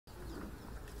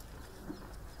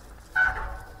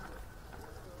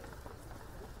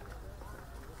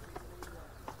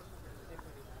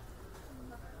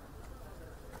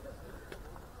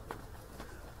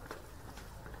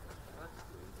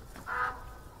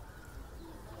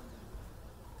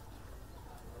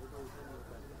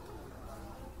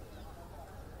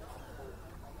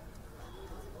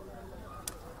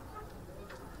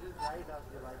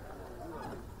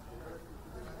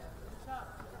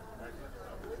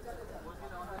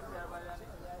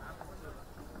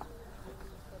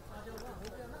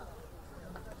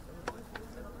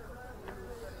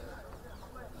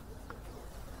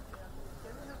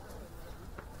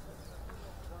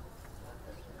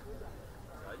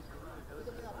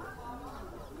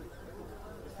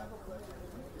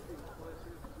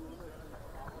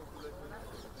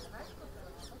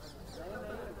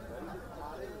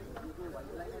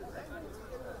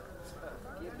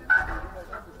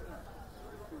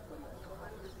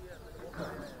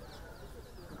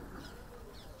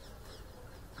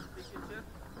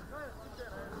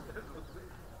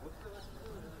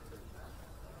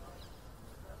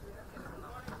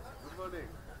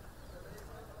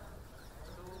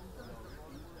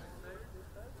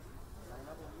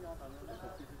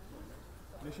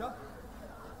Nisha?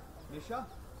 Nisha?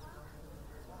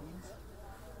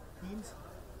 Teams?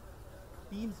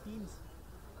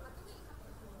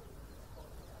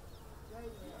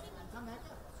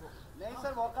 नहीं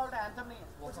sir walkout है anthem नहीं है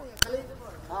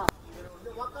हाँ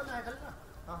वॉक करना है ना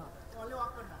हाँ ओनली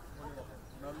वॉक करना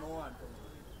no anthem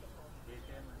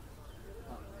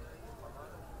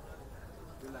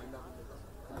you lined up he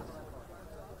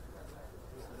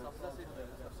was asking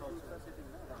if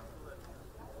the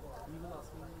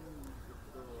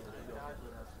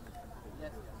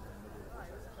yes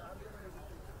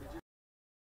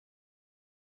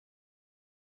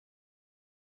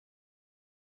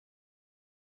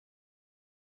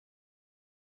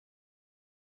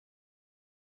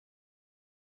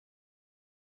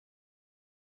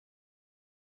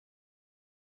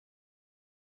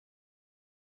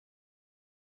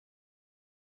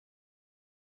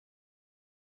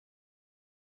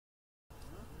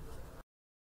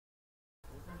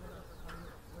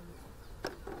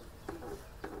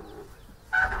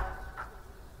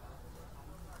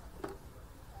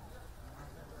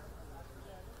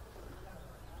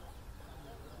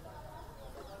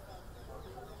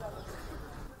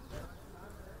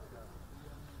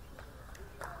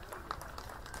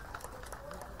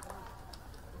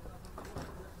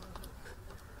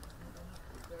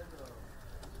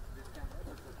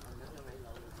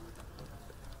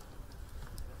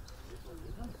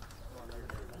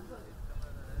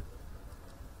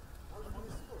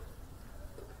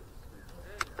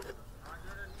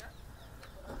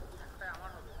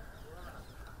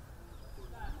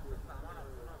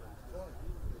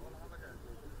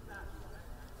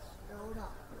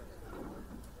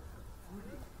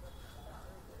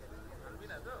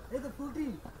Hey, the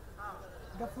fruity.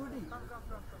 The fruity.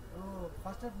 Oh,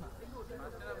 first na.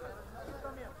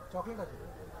 Chocolate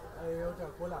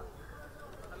ache. Cola.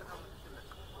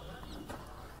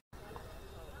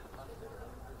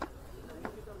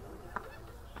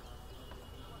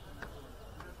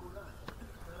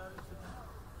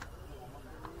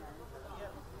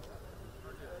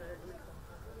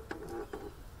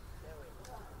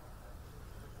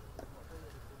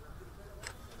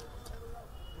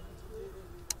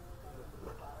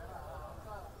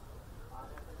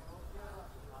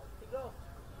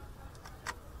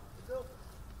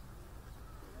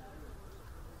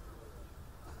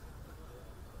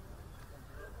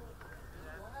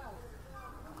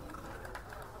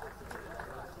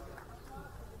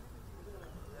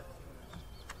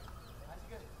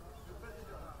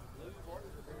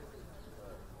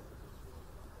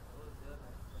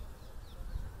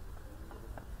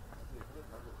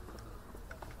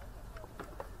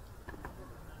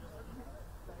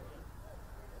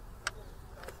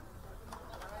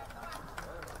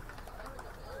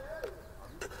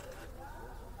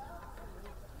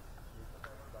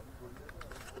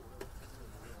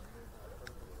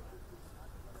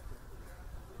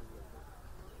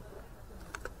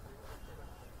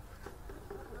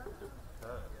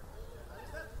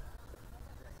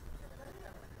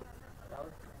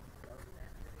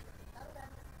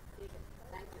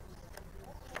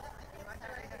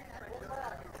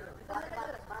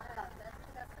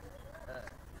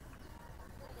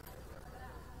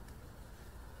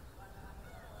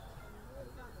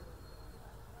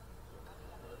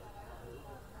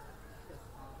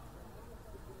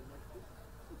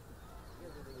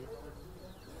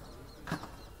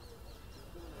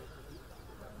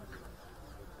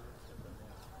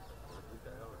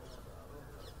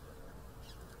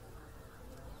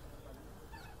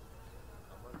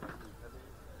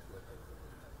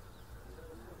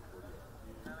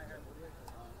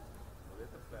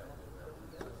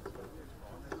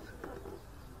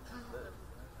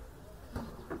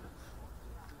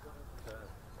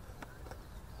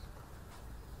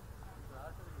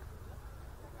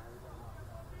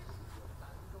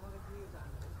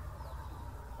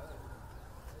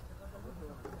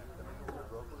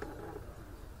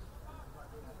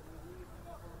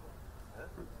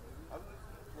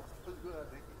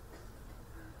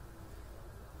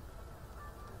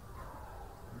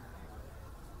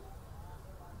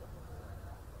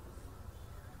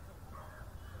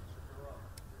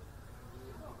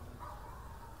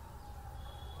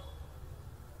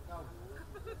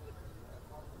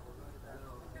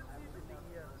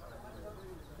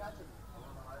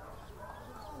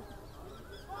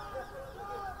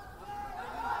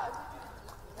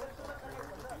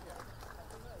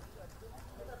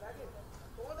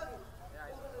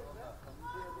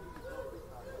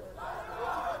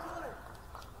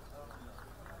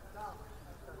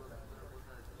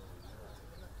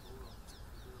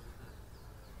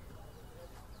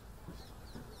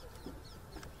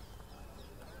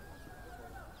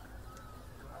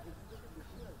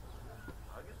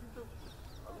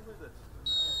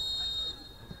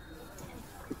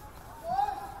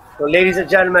 So, ladies and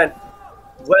gentlemen,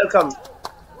 welcome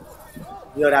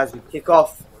here as we kick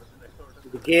off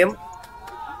the game.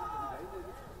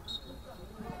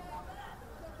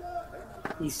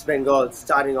 East Bengal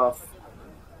starting off.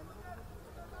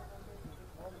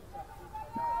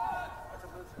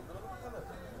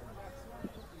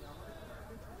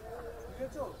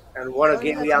 And what a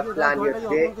game we have planned here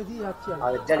today.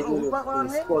 Our Delhi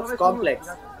University Sports Complex.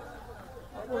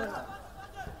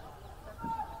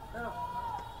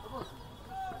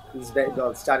 East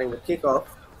Bengal starting the kickoff.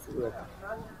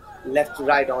 Left to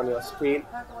right on your screen.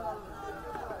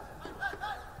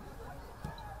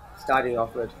 Starting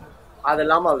off with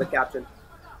Adil Amal, the captain,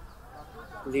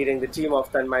 leading the team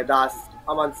of Tanmay Das,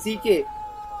 Aman CK,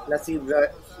 Nasib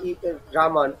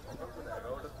Rahman,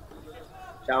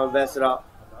 Shaman Besra,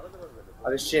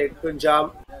 Abhishek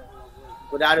Kunjam,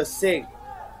 Mudadu Singh,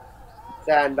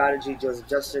 Zahan Banerjee, Joseph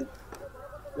Justin,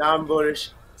 Nam Borish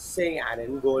Singh, and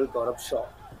in goal Gaurav Shaw.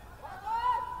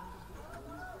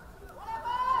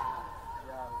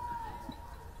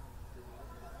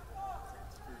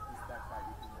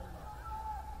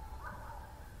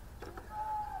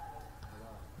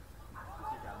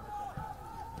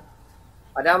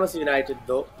 Adamas United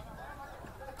though,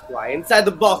 why inside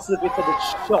the box looking for the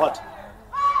shot.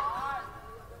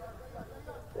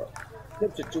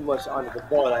 Flipped it too much onto the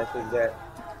ball, I think there.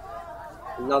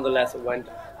 Nonetheless, it went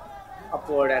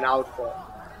upward and out for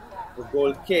the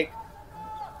goal kick.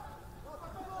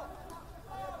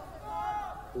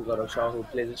 Gaurav Shaw who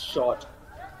plays it short.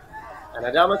 And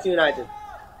Adamas United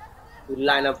who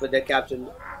line up with their captain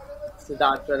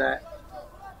Siddharth Pranay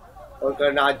or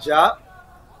Karnaja,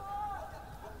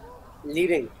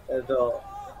 leading the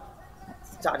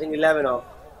starting 11 of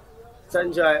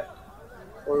Sanjay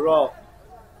Oro,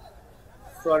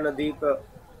 Swarnadeep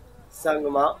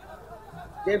Sangma,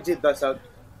 Devjit Basak,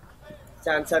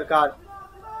 Chan Sarkar,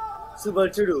 Subal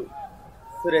Chudu,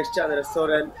 Suresh Chandra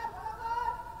Soren,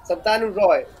 Santanu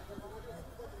Roy,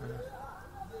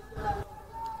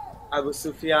 Abu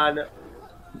Sufyan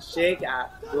Sheikh,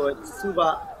 Rohit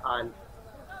Suba, and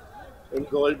in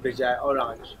goal Vijay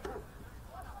Orange.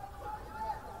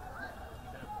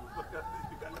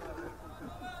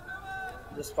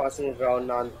 Just passing it around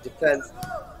on defense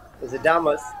is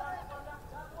Adamas.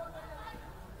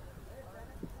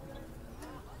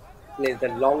 Plays the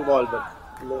long ball, but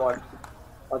no one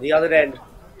on the other end.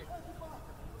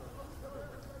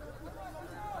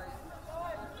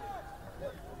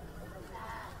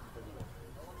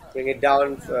 Bring it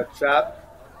down for a trap.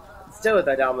 Still with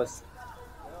Adamas.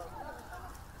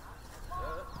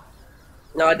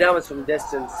 Now Adamas from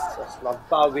distance, just not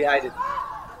far behind it.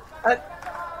 And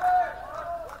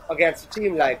against a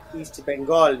team like East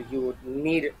Bengal, you would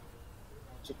need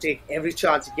to take every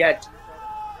chance you get.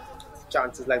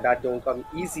 Chances like that don't come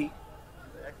easy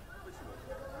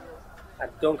and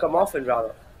don't come often,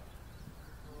 rather.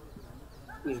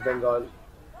 East Bengal is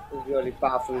a really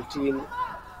powerful team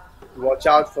to watch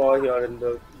out for here in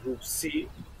the Group C.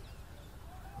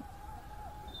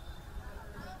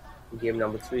 Game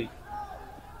number 3.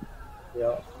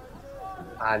 Yeah.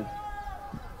 And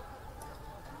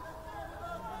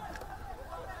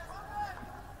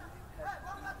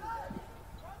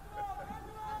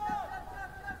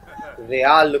they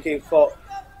are looking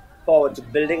forward to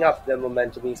building up their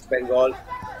momentum. East Bengal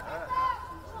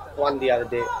won the other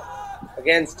day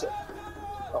against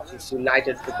Northeast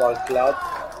United Football Club.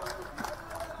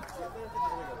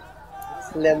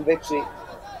 Slim victory.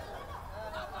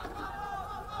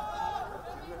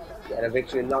 And a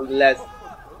victory nonetheless.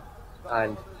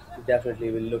 And definitely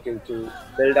will looking to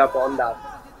build up on that.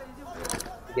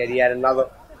 Get yet another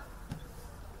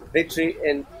victory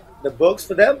in the books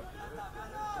for them.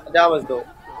 Adamas though,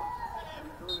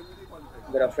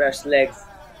 bit of fresh legs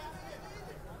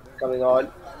coming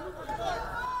on,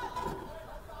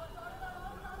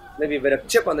 maybe a bit of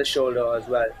chip on the shoulder as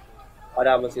well.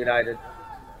 Adamas United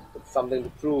with something to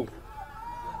prove.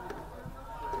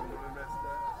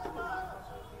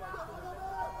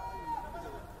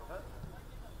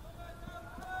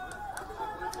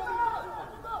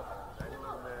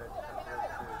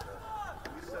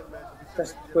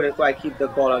 Just couldn't quite keep the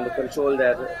ball under control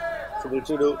there, Subal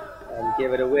Chudu, and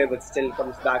gave it away, but still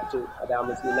comes back to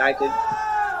Adamas United.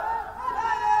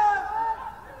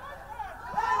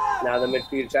 Now the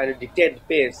midfield trying to dictate the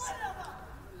pace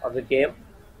of the game.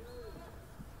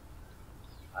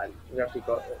 And referee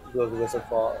goes to whistle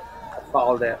for a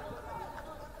foul there.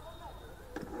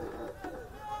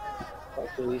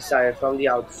 To restart from the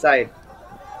outside.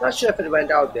 Not sure if it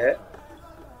went out there.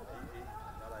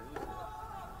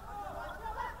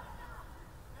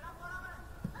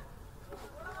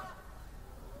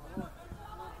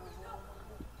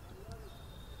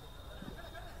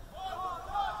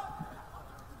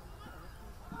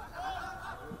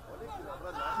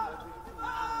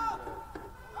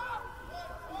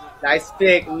 Nice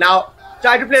fake. Now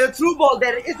try to play the through ball.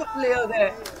 There is a player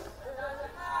there,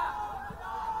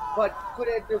 but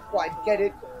couldn't quite get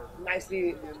it.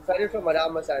 Nicely fed it from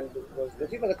Adamas and was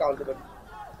looking for the counter, but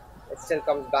it still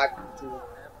comes back to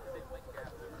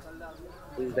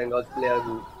East Bengal's player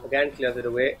who again clears it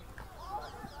away.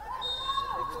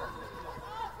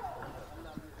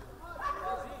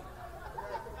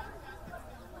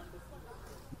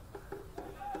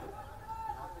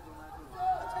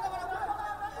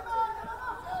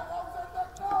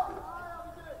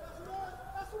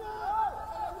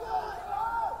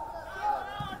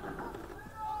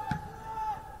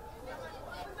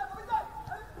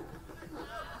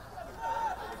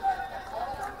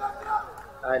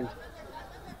 And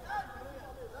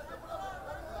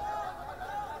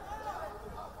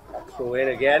throw in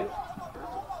again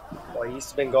for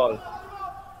East Bengal.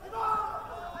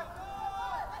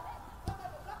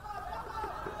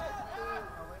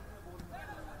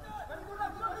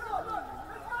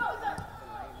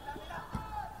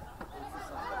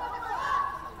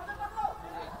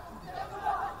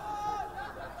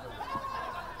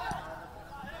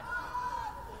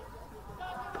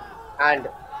 And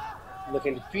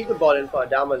looking to feed the ball in for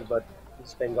Adamas, but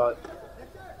East Bengal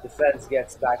defense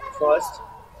gets back first.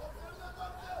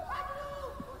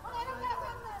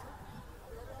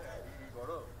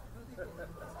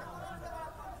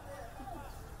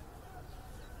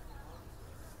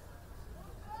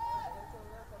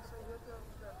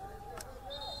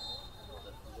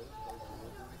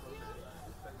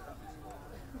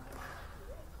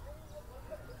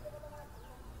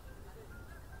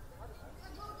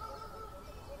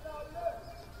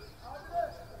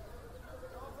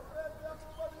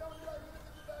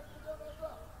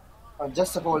 And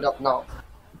just a hold up now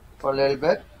for a little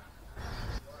bit.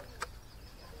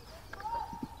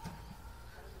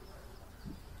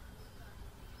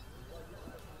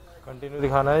 Continue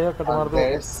दिखाना है या cut मार And दो?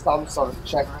 there is some sort of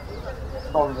check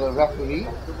from the referee.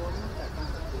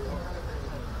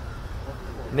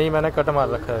 नहीं, मैंने cut मार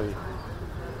रखा है अभी.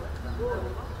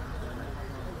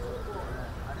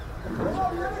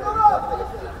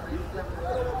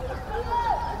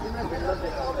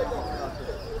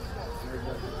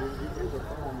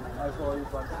 I saw you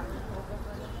once.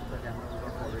 The camera was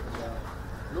not following.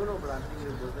 No, but I'm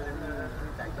thinking was there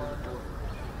any tackle before?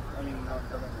 I mean, not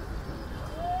the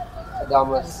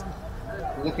Adamas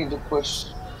looking to push.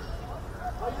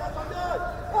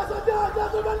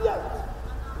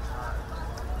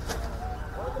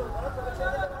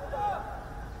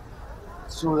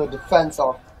 Through the defense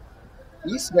of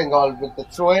East Bengal with the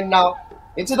throw in now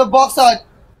into the box out.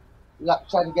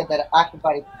 Trying to get that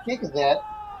acrobatic kick there.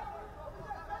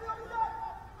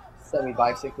 Semi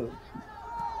bicycle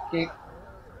kick.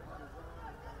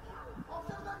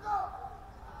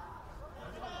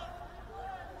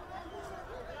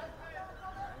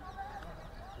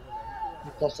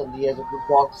 Just on the edge of the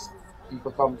box,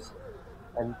 keeper comes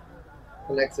and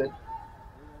collects it.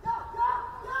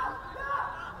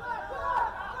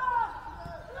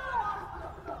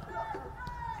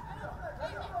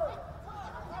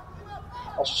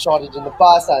 A shortage in the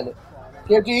pass and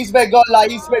came to East Bengal.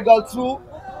 East Bengal through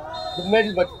the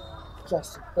middle, but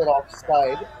just a bit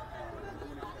offside.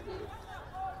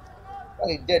 Well,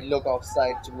 it did look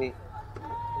offside to me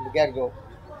from the get-go.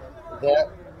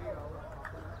 There,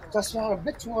 just ran a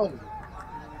bit too early.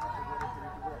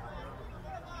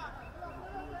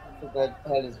 The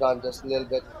head is gone just a little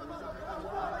bit.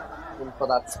 And for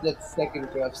that split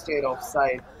second to have stayed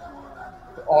offside,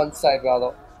 onside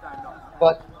rather.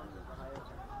 But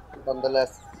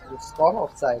nonetheless, it's gone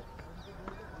offside.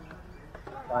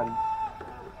 And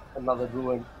another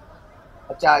ruined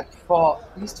attack for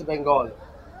East Bengal.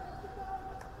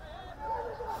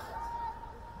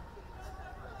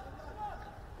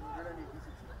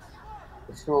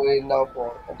 It's throw in now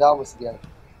for Adamas again.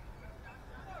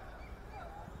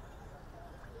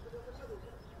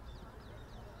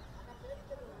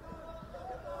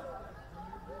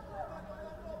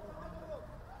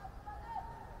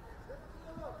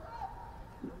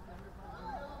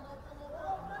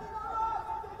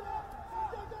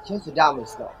 Here's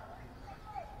Adamas now.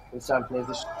 This time plays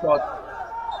a short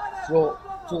throw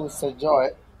to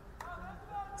Sanjoy,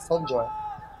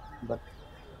 but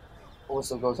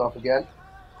also goes off again.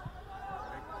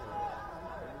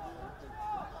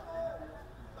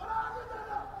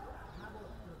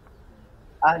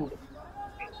 And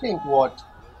I think what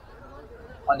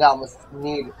Adamas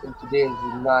need in today's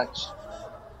match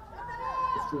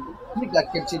is to keep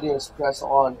that continuous press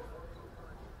on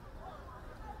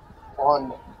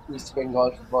East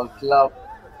Bengal Football Club.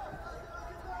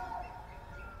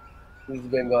 East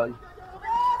Bengal,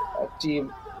 a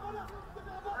team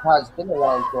has been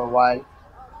around for a while,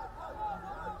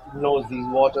 knows these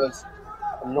waters,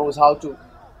 and knows how to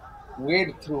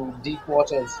wade through deep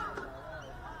waters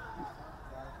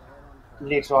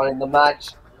later on in the match.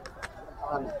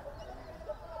 And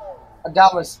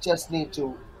Adamas just need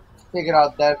to figure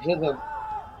out their rhythm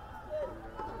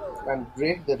and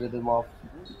break the rhythm of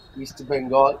East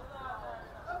Bengal.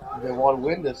 They want to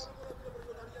win this.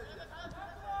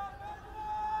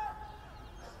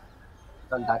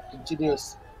 And that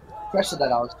continuous pressure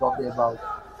that I was talking about.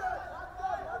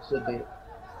 So they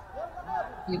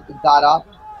keep that up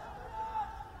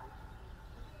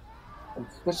and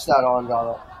switch that on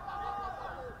rather.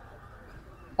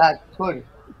 That could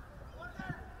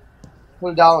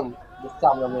pull down the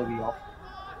stamina maybe of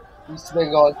East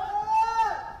Bengal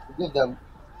to give them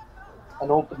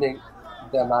an opening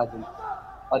they imagine.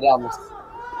 Adamas.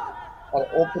 An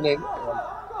opening and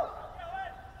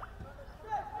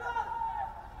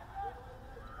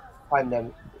find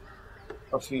them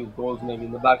a few goals maybe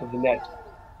in the back of the net.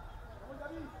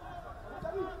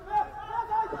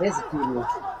 It is a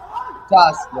tedious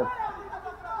task, but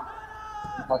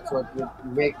that's what would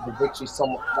make the victory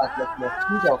somewhat that much more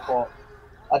sweeter for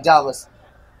Adamas.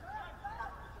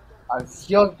 And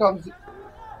here comes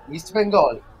East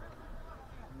Bengal.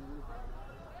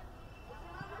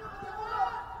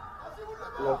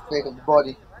 Fake of the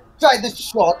body. Try this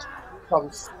shot.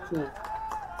 Comes to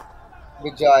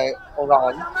Vijay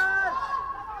Oran.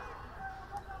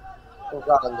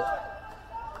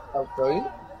 I'm sorry.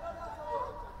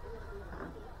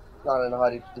 Not in a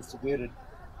hurry to distribute it.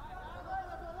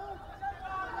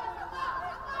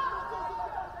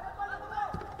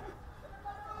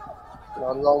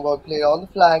 One long ball play on the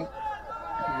flank.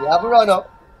 We have a runner.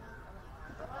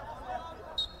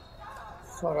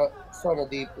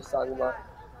 Swarnadeep Sanima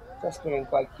just couldn't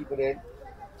quite keep it in.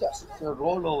 Just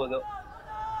roll over the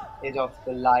edge of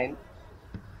the line.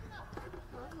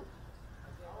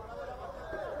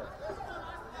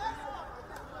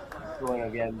 Going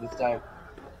again this time.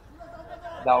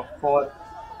 Now for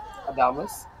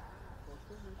Adamas.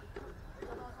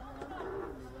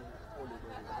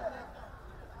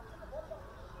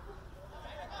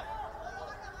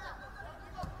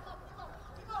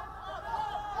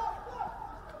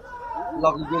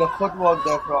 Lovely bit of footwork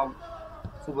there from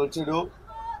Subal Chidu.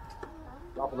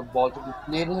 Now for the ball to be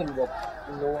played in, but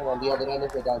no one on the other end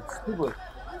of it, and Subal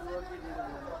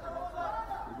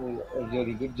doing a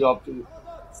really good job to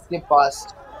skip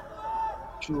past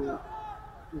 2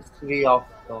 to 3 of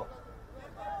the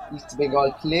East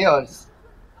Bengal players.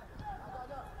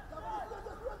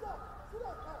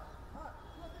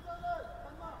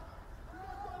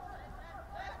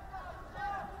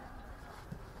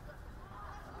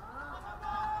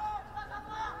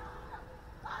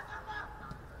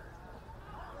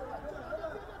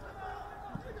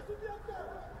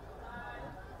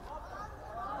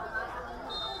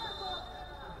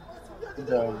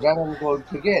 The run and goal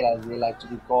brigade, as they like to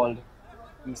be called,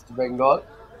 East Bengal.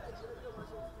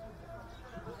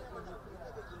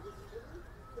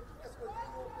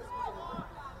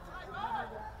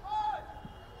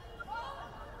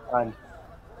 And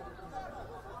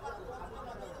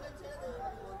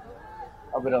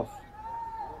a bit of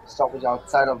stoppage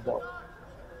outside of the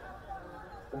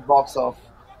box of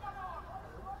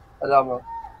Adama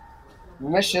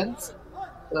Missions,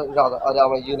 rather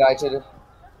Adama United.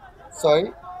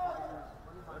 Sorry,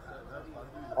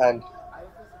 and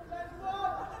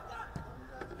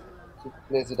he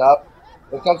plays it up.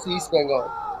 Here comes East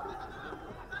Bengal.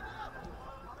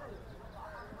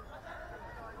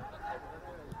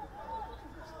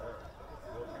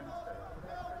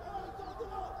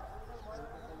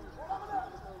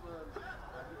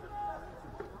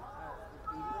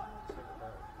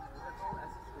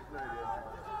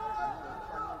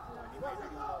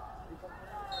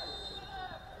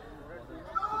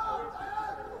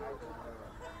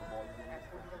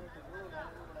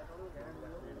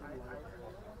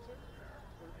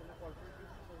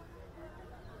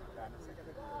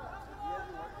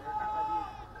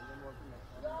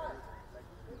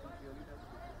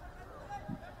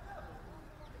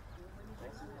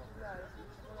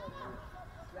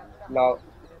 Now,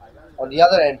 on the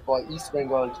other end, for East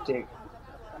Bengal to take,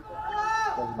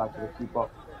 goes back to the keeper.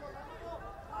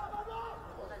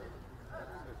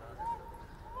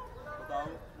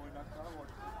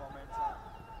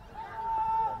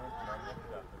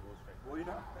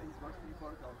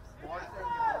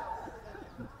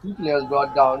 Two players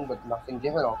brought down, but nothing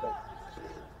given of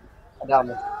it.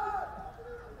 Adamas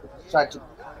tried to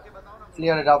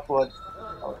clear it upwards.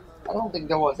 I don't think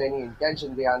there was any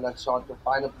intention behind that shot to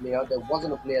find a player. There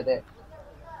wasn't a player there.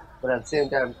 But at the same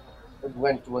time, it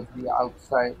went towards the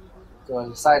outside, towards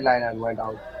the sideline and went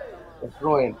out. A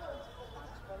throw in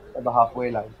at the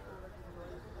halfway line.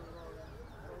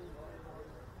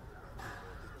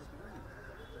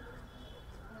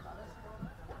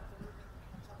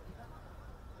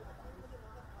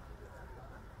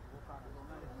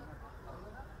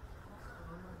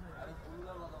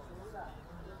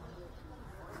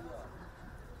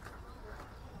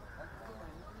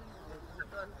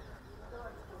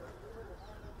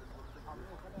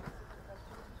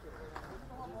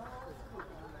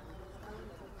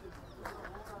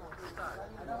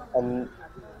 And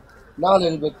now a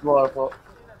little bit more of a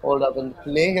hold up in the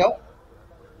play here.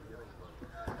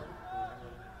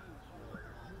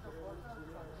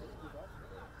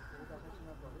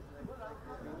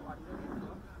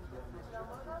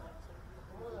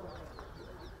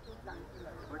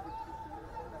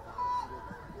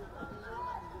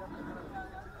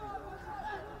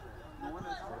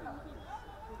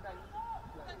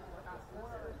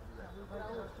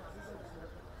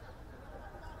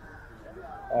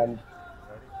 And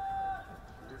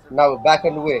now we're back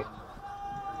underway.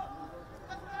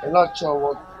 I'm not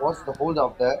sure what's the hold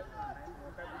up there.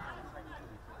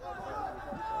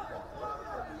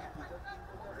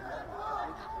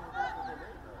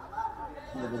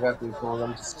 The referee told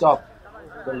them to stop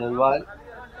for a little while.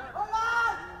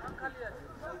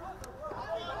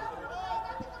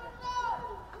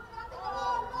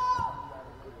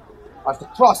 As the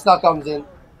cross now comes in,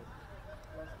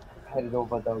 headed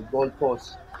over the goal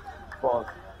post for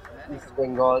East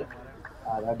Bengal,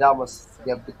 and Adamas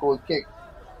gave the goal kick.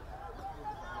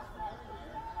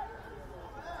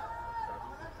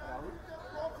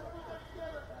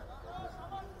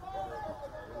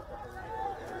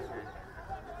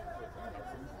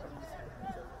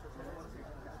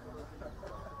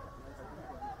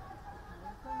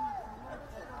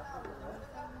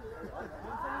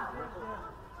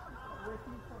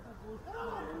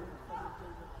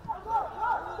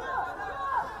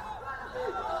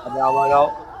 And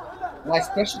now, nice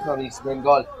pressure from East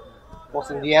Bengal,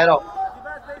 forcing the error,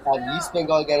 and East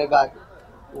Bengal get it back.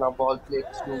 Now ball played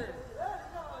through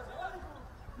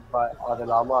by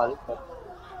Adamas,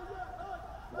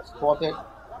 but spotted,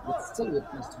 but still with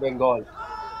East Bengal.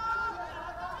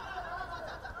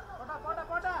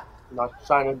 Now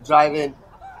trying to drive in,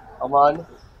 Aman.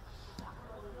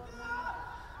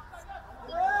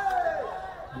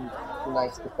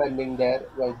 Nice defending there,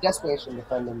 well, desperation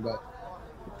defending there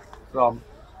from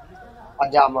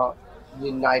Adamas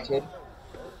United.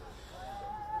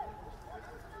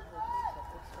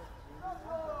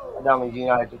 Adamas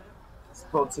United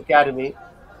Sports Academy.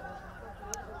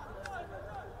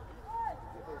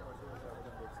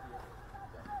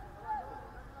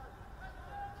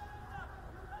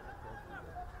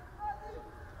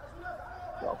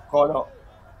 Now corner.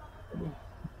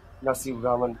 Nasib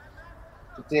Rahman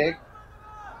to take.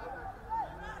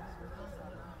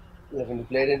 Looking to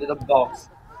play it into the box.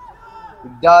 He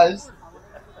does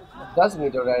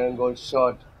meet a red and goal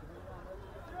shot.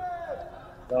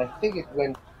 But I think it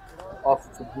went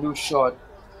off the blue shot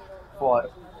for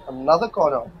another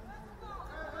corner.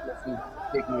 Let's see,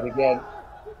 taking it again.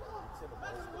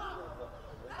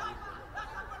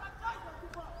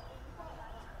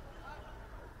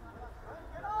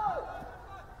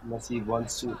 Nasib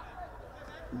wants to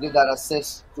give that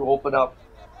assist to open up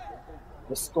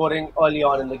the scoring early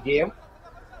on in the game.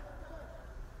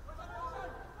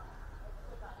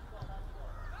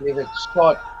 Gave it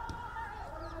short,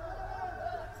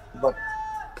 but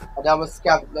Adamas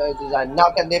capitalizes, and now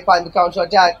can they find the counter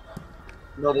attack?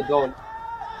 No, they don't.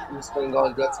 East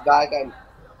Bengal gets back and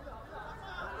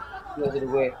clears it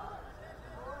away.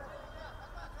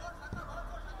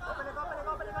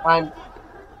 And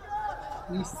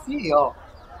we see here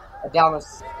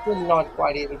Adamas still not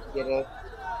quite able to get a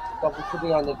couple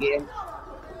footing on the game.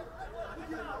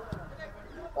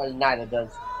 Well, neither does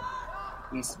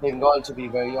East Bengal, to be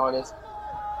very honest.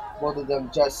 Both of them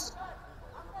just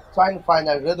trying to find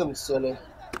that rhythm still here,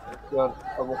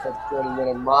 almost at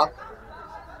 20-minute mark.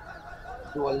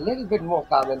 Do a little bit more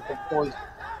calm and composed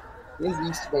is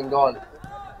East Bengal.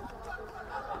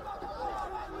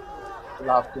 We'll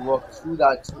have to work through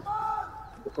that in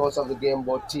the course of the game,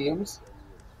 both teams,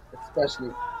 especially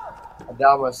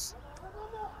Adamas,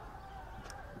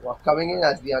 who are coming in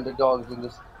as the underdogs in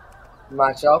this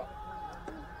matchup.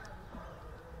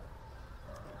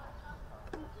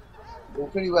 Doing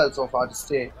pretty well so far to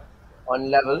stay on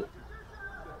level.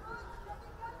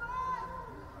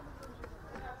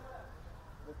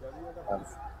 And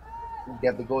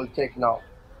get the goal kick now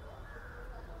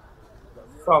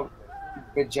from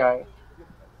Vijay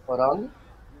Orang.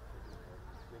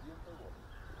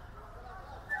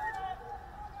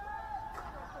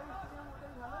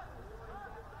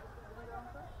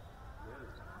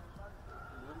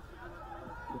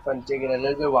 Defense taking it a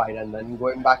little bit wide and then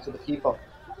going back to the keeper.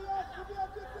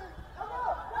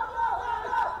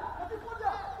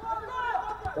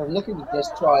 I'm looking to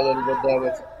destroy a little bit there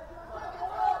with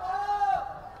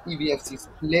EBFC's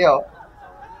player.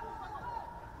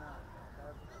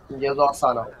 Here's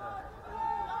Osana.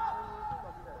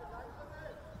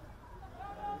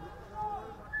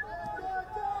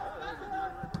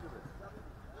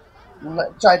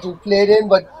 Try to play it in,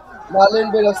 but now a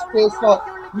little bit of space for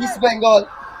East Bengal.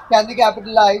 Can they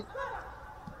capitalize?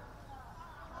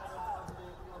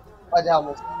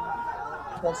 Adamas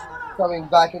just coming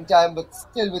back in time, but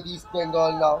still with East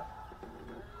Bengal now.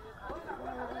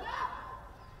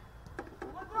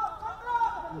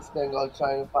 East Bengal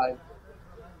trying to find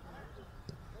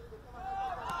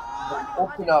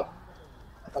open up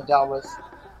Adamas.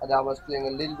 Adamas playing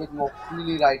a little bit more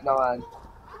freely right now, and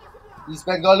East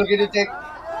Bengal looking to take.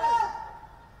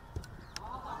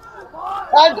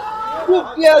 And 2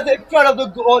 players in front of the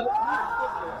goal.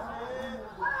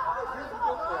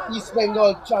 East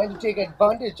Bengal trying to take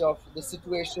advantage of the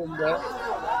situation there.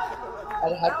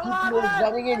 And had 2 players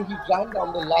running in, he ran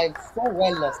down the line so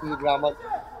well, Nasir Rahman.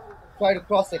 Tried to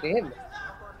cross it in.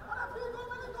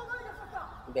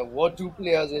 There were 2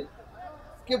 players in.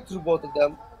 Skipped through both of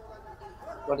them.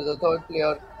 But the 3rd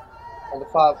player on the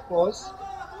far post.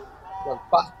 The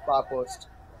far post.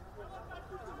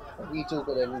 And he too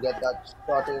couldn't get that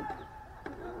shot in.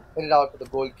 Hit it out for the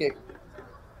goal kick.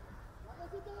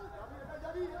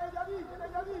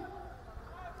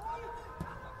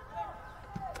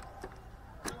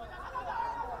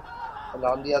 And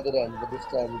on the other end, but this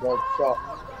time got shot.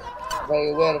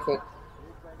 Very aware of it.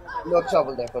 No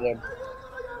trouble there for him.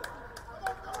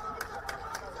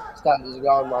 Stands his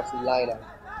ground, marks the line and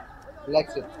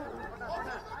collects it.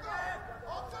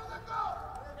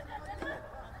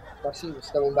 Rashid is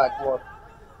coming back more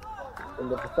in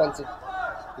the defensive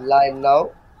line now.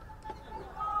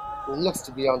 He looks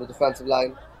to be on the defensive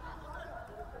line.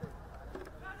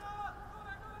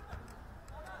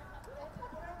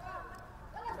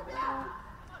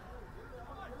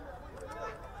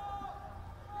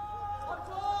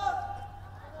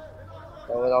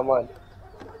 With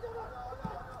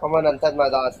Aman and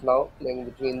Tadmadas now playing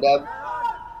between them.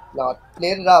 Now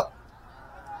played it up.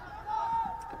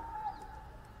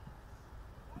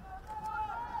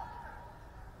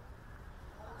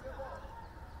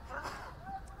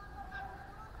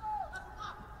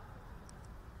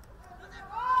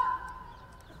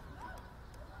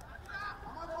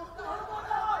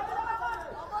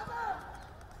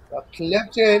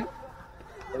 Clipped in.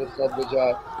 And it's not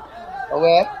Vijay.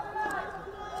 Aware.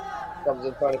 Comes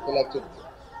in front of collected.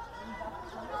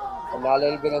 And now a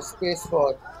little bit of space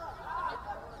for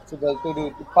Sibel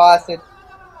to pass it.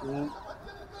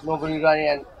 Nobody running,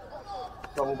 and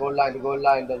from goal line to goal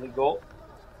line does it go.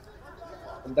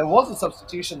 And there was a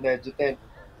substitution there, Jiten.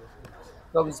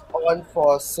 Comes on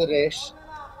for Suresh.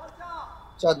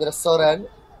 Chandra Soran.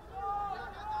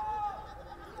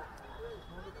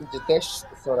 Jitesh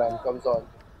Soran comes on.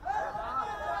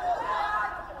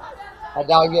 And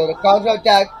down here, a counter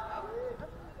attack.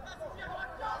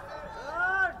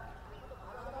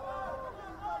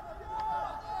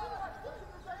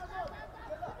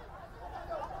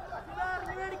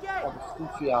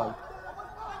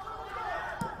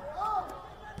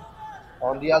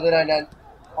 On the other end, and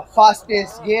a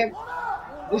fast-paced game.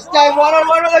 This time,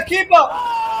 one-on-one with the keeper.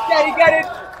 Can he get it?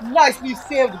 Nicely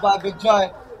saved by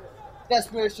Vijay.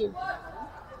 Desperation.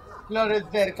 Clearance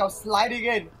there. It comes sliding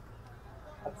in.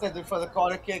 And sends it for the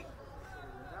corner kick.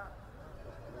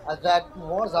 And that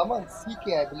was Aman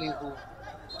CK, I believe, who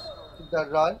took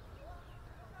that run.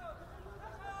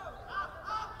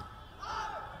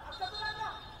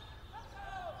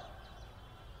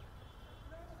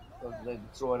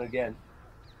 Throw in again.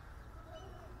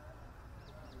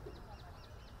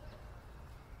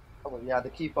 Oh, yeah, the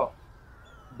keeper,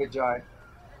 Vijay,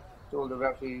 told the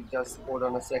referee just hold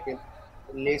on a second.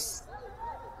 Lace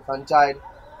is untied.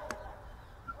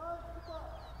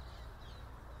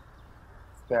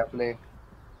 Fair play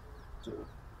to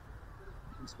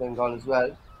East Bengal as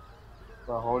well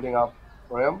for holding up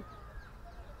for him.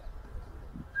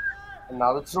 And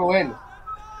now the throw in.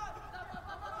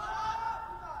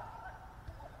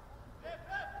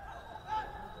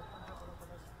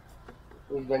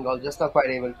 East Bengal just not quite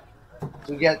able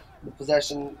to get the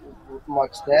possession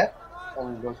much there,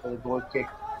 and goes for the goal kick.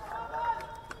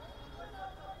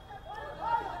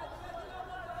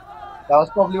 That was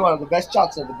probably one of the best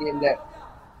shots of the game there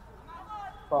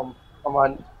from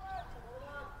Aman,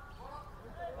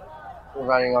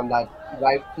 running on that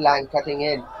right flank, cutting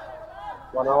in.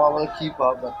 One-on-one with the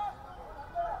keeper,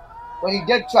 but he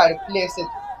did try to place it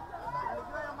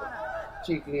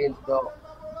cheekily into the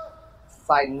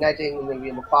side netting, maybe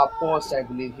in the far post, I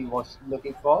believe he was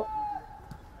looking for.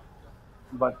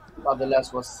 But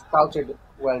nonetheless was scouted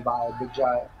well by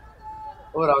Vijay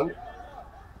Orang.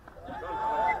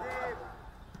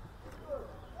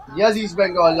 Yes, East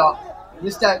Bengal now.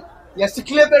 This time, he has to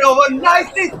clip it over.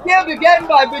 Nicely saved again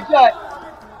by Vijay.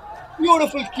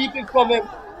 Beautiful keeping from him.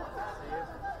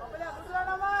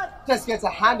 Just gets a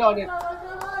hand on it.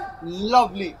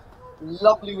 Lovely,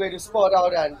 lovely way to spot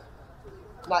out. And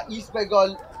now East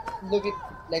Bengal looking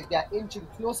like they're inching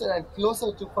closer and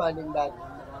closer to finding that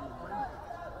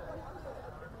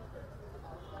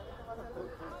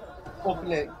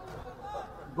opening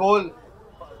goal.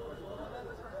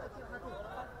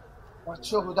 Not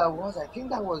sure who that was. I think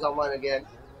that was Aman again.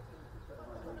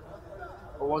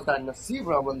 Or was that Nasib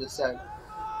Rahman this time?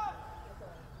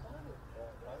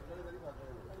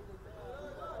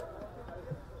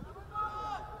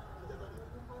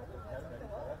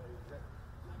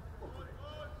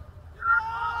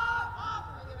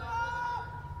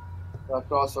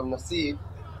 Across from Nasib.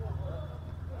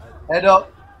 Header.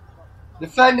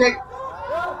 Defending.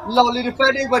 Lovely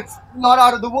defending, but not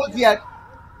out of the woods yet.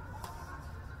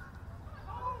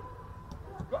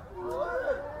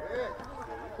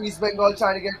 East Bengal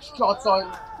trying to get shots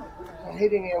on.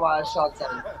 Hitting him while shots,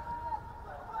 and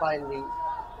finally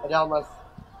Adamas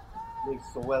doing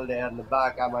so well there in the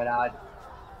back, I might add.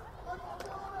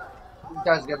 He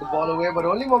does get the ball away, but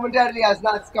only momentarily as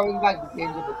Nats coming back. The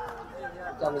danger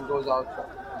but goes out for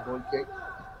the goal kick.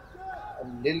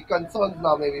 A little concerns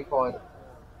now maybe for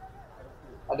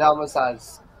Adamas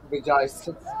as Vijay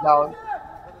sits down.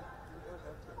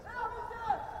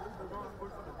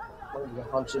 The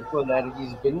 100 pull there.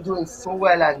 He's been doing so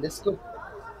well, and this could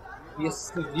be a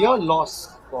severe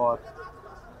loss for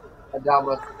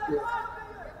Adamas.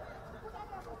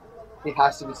 He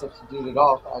has to be substituted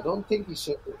off. I don't think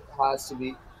he has to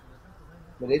be,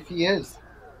 but if he is,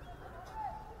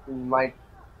 he might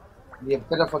be a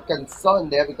bit of a concern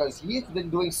there because he's been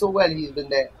doing so well. He's been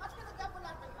the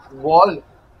wall,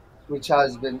 which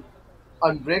has been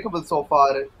unbreakable so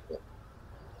far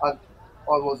at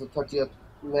almost the 30th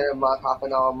minute mark, half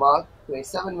an hour mark,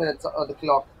 27 minutes on the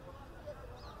clock.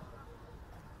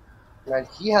 And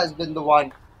he has been the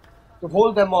one to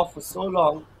hold them off for so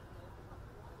long.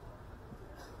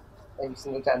 Every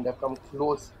single time they've come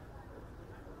close,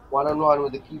 one-on-one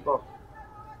with the keeper.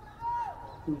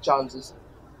 2 chances,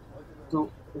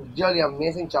 2 really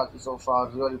amazing chances so far,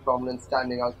 really prominent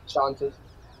standing out chances,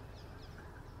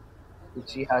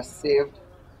 which he has saved,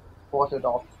 fought it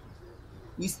off.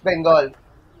 East Bengal.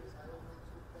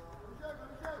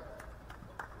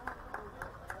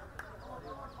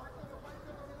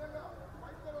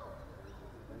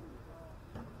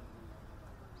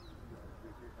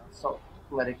 So,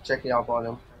 Medic checking up on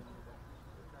him.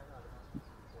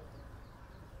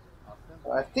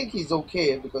 I think he's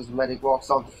okay because Medic walks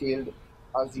off the field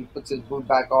as he puts his boot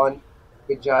back on.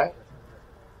 Vijay.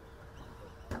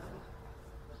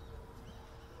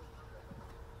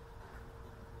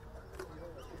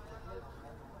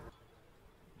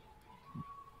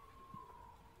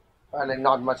 And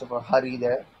not much of a hurry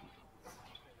there.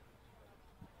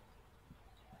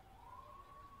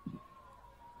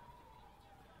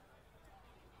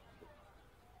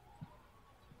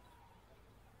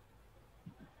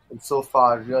 And so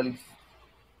far, really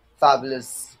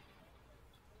fabulous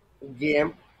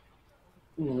game.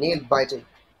 Nail biting,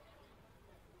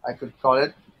 I could call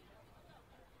it.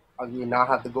 And we now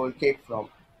have the goal kick from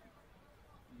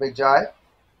Vijay.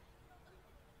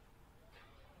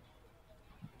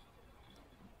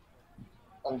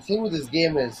 And the thing with this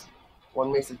game is, what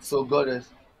makes it so good is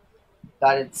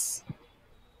that it's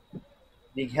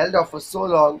being held off for so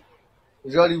long,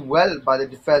 really well by the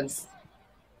defense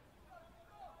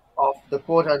of the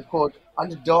quote-unquote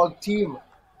underdog team.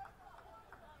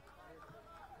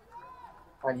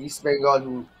 And East Bengal,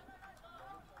 who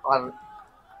are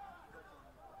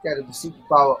kind of the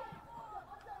superpower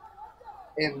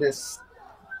in this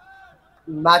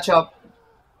matchup,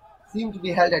 seem to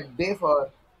be held at bay for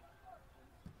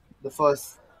the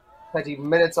first 30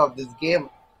 minutes of this game.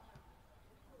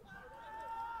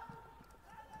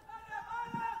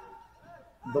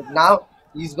 But now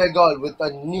East Bengal with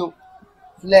a new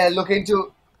flair looking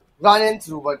to run in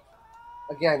through, but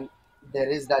again there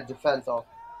is that defense of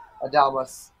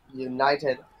Adamas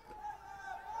United.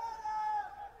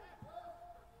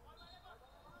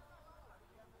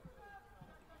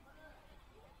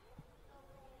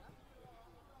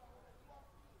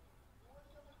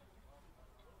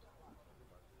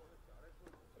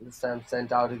 This time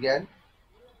sent out again.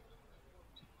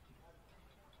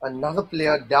 Another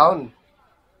player down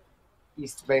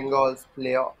East Bengal's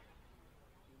player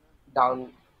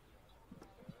down.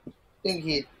 I think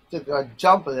he took a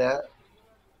jump there.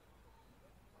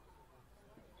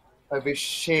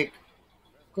 Abhishek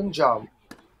Kunjam,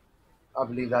 I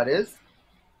believe that is,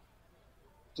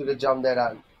 took a jump there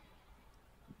and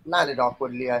landed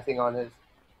awkwardly, I think, on his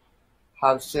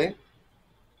hamstring.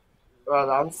 Well,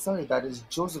 I'm sorry, that is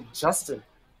Joseph Justin,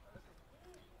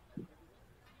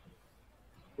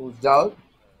 who's down,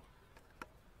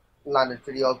 landed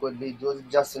pretty awkwardly. Joseph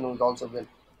Justin, who's also been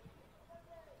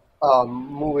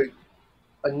moving,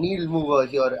 a needle mover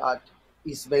here at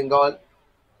East Bengal,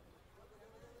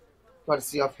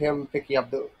 courtesy of him picking up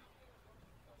the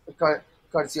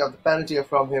courtesy of the penalty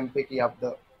from him picking up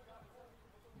the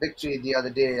victory the other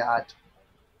day at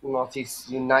Northeast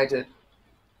United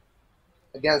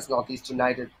against Northeast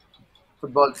United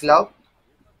Football Club.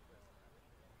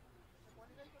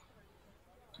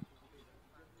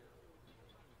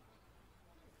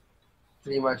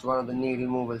 Pretty much one of the needle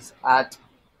movers at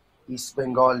East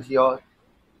Bengal here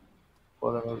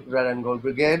for the Red and Gold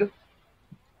Brigade.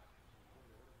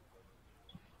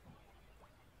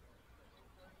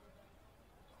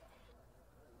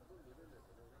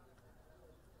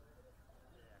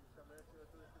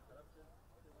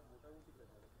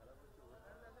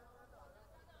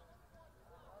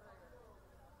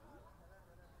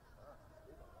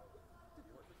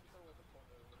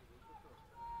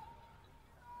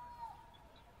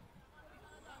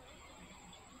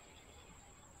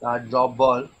 That drop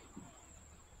ball.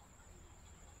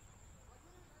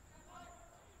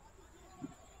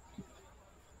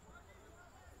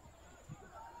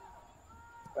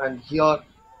 And here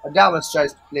Adamas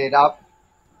tries to play it up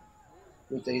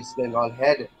with the East Bengal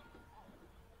head.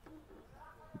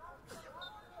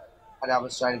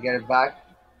 Adamas trying to get it back.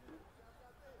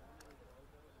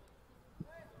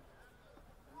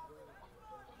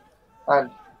 And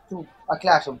a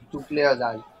clash of two players,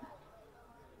 and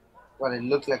well, it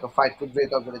looked like a fight could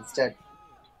break out, but instead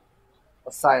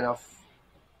a sign of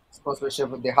sportsmanship.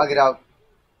 They hug it out.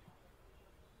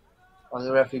 And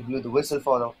the referee blew the whistle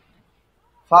for the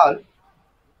foul.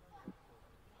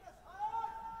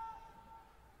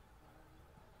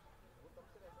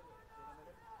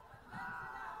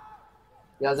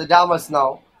 There's Adamas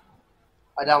now.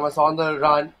 Adamas on the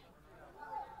run.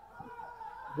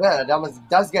 Well, Adamas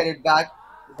does get it back.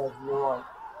 But no one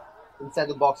inside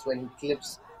the box when he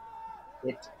clips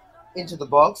it into the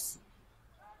box.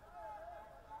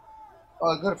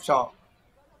 Oh, good shot.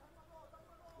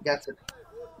 Gets it.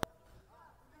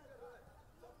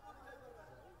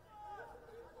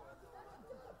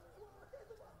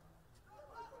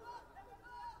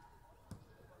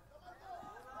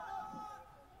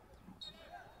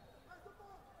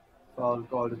 Foul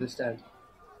call to this time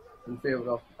in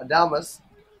favor of Adamas.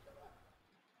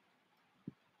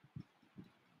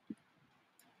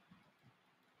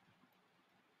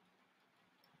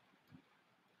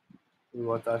 We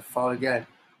want that foul again.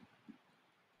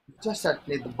 Just had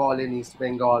played the ball in East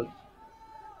Bengal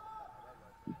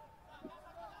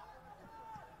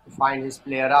to find his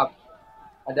player up.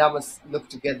 Adamas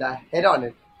looked to get the head on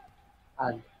it,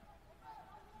 and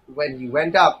when he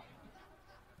went up,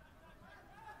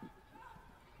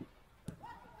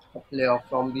 a player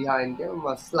from behind gave him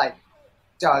a slight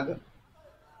tug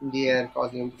in the air,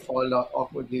 causing him to fall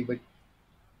awkwardly, but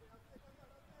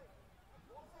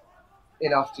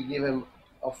enough to give him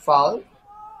a foul,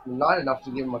 not enough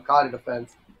to give him a carded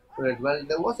offense. Well,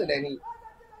 there wasn't any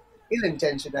ill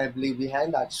intention, I believe,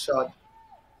 behind that shot,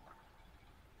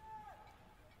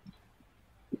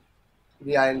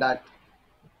 behind that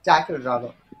tackle,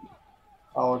 rather,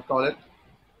 I would call it.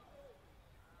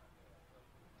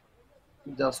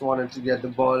 He just wanted to get the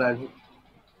ball and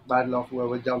battle of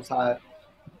whoever jumps higher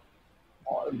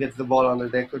or gets the ball under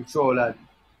their control and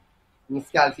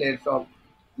miscalculated from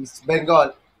East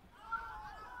Bengal.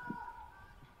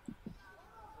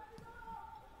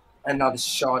 Another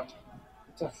shot,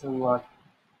 just not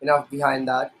enough behind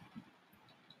that.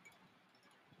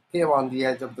 Came on the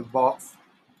edge of the box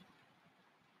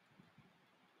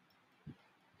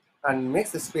and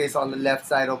makes the space on the left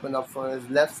side open up for his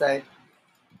left side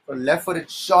for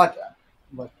left-footed shot,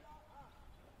 but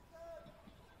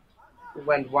it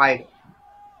went wide.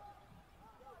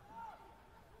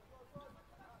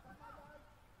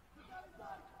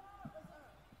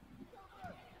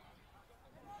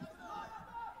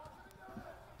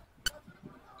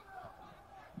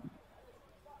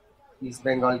 East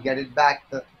Bengal get it back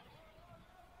the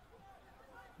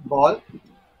ball.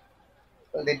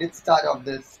 Well, they did start off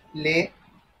this play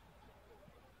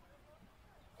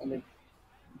and it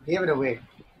gave it away.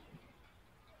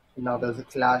 Now there's a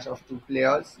clash of two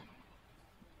players.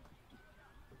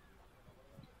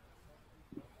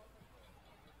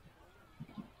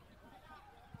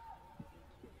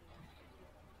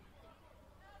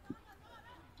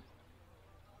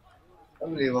 I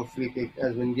believe a free kick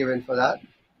has been given for that.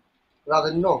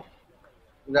 Rather, no.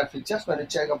 The referee just went to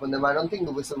check up on them. I don't think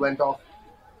the whistle went off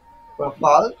for a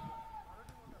foul.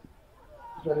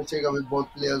 Trying to check up if both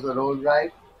players were all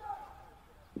right.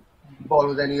 Ball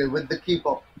was anyway with the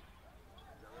keeper.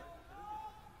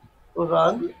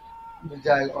 Orang,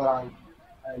 Vijay Orang,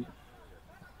 and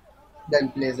then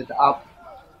plays it up.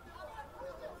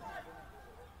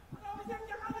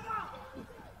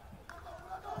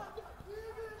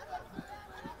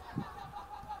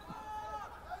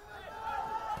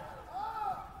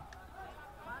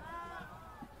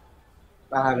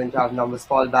 I haven't have numbers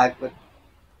fall back, but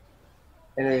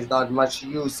anyways, not much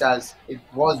use as it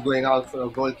was going out for a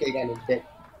goal kick and it did.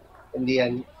 In the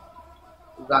end,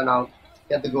 run out,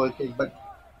 get the goal kick, but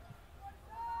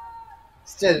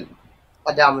still,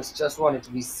 Adamas just wanted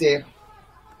to be safe,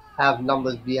 have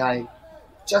numbers behind,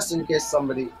 just in case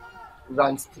somebody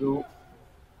runs through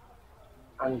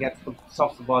and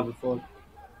stops the ball before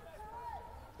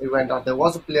it went out. There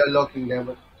was a player lurking there,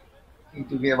 but he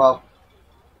to give up.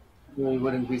 He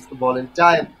wouldn't reach the ball in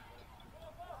time.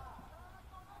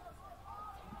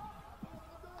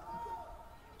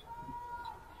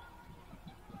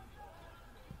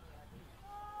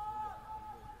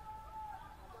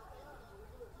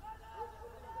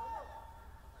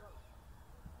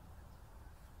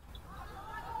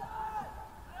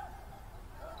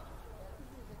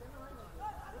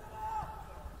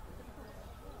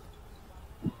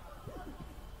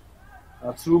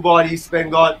 Through ball, East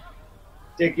Bengal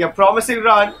taking a promising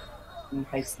run.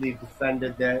 Nicely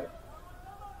defended there.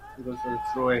 It goes for the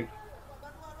throwing.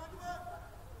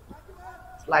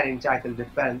 Sliding tackle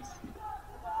defense.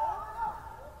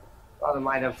 Rather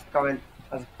might have come in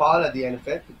as a foul at the end of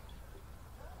it.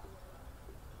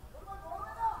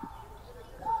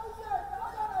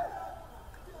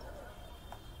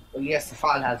 Well, yes, the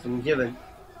foul has been given.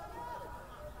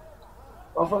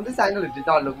 Well, from this angle, it did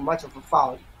not look much of a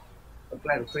foul. The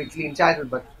player was pretty clean tackle,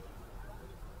 but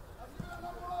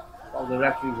while the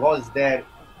referee was there,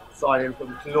 saw him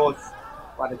from close,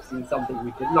 might have seen something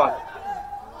we did not.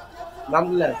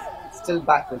 Nonetheless, still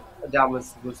back with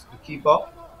Adamas goes to the keeper.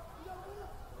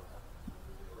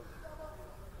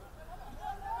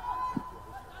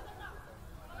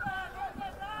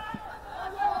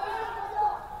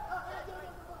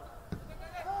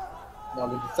 Now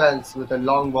the defense with a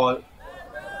long ball.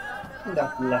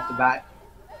 Definitely left the back.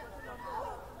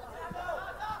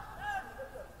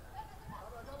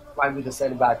 Might be the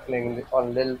centre back playing on a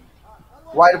little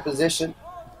wider position.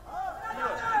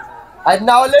 And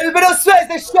now a little bit of space,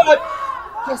 the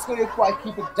shot! Just couldn't quite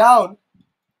keep it down.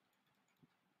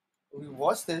 We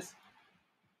watch this.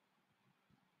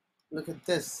 Look at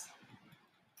this.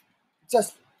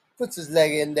 Just puts his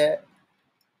leg in there.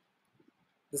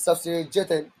 The substitute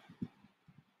Jitin.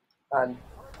 And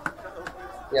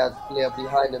he has a player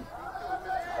behind him.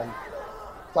 And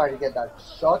trying to get that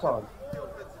shot on.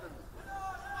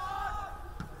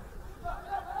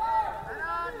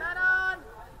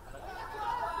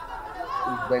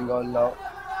 Bengal now.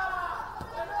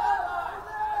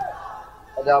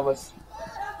 Adamas,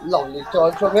 lovely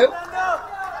turn from him.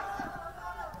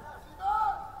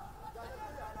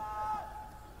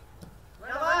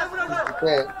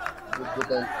 Okay, good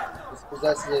Jitin. He's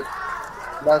possessing it.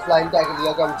 Nice line tackle.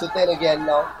 Here comes Jitin again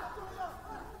now.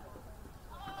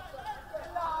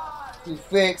 He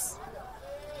fakes.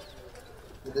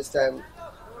 This time,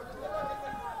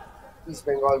 East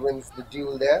Bengal wins the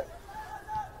duel there.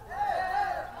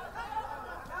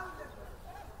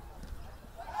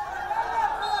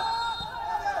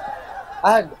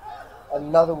 And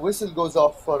another whistle goes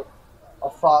off for a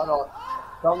foul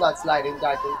from that sliding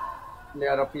tackle.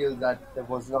 Player appeals that there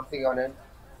was nothing on it.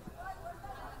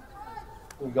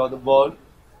 We got the ball.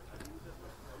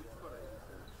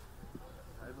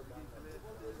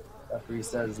 Referee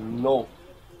says no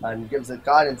and gives a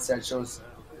card instead, shows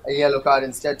a yellow card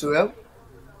instead to him.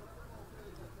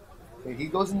 Okay, he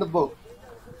goes in the book.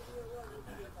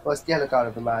 First yellow card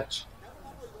of the match.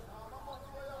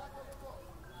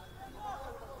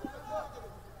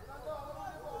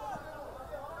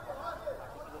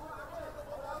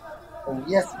 And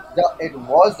yes, it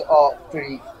was a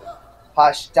pretty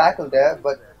harsh tackle there,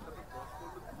 but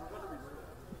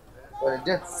it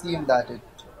did seem that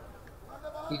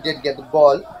he did get the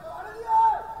ball.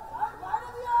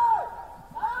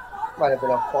 Might have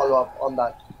been a follow-up on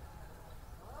that.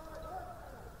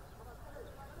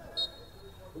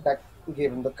 That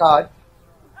gave him the card.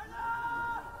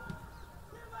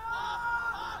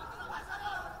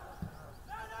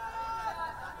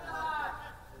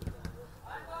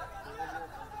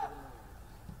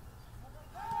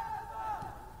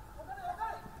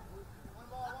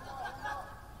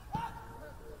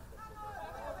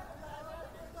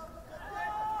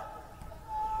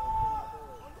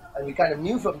 we kind of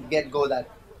knew from the get-go that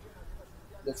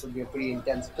this would be a pretty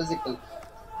intense physical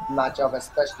matchup,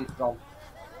 especially from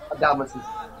Adamas'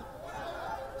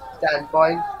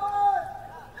 standpoint.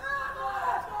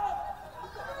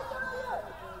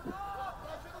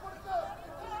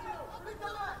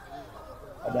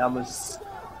 Adamas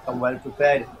come well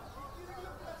prepared,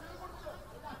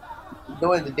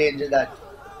 knowing the danger that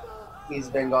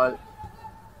East Bengal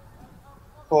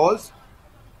pose,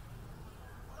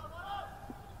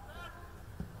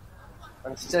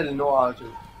 and still know how to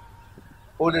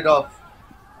hold it off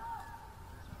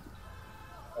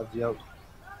as we have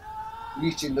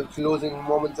reached in the closing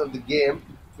moments of the game,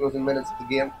 closing minutes of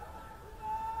the game.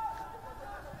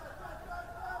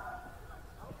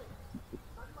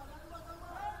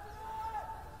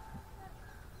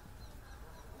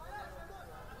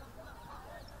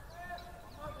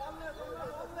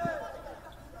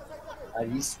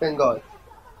 And East Bengal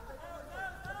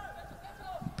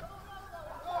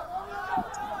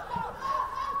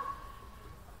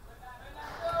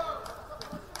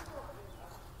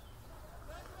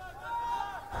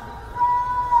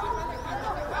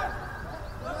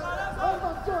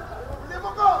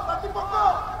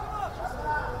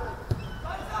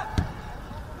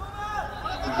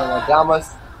Adamas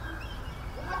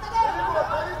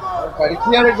try to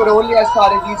clear it, but only as far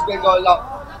as East Bengal now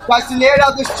tries to lay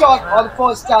out the shot on the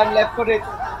first time, left footed,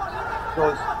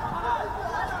 goes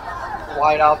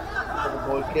wide up for the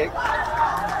goal kick.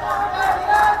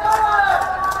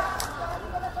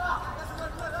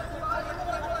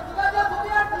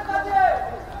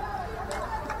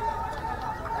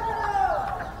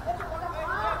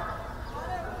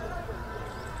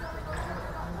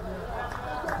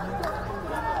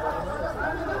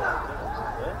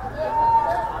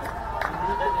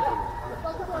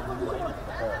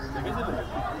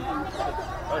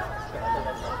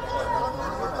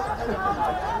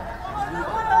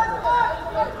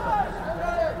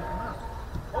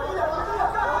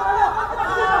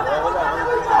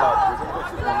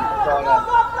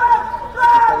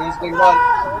 East Bengal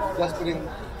just putting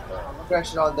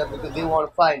pressure on them because they want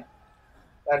to find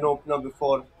an opener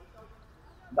before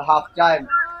the half time.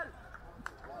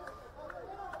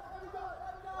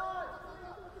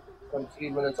 From 3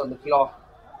 minutes on the clock,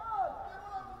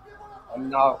 and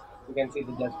now you can see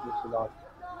the desperation on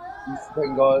East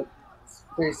Bengal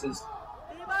faces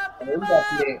and in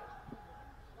that play,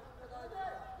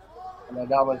 and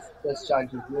Adamas just trying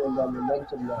to ruin their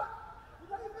momentum there,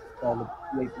 trying to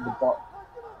make the ball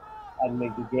and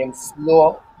make the game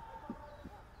slower.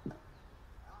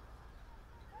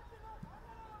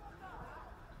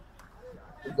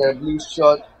 Is there a blue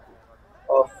shot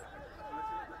of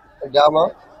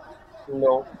Adama?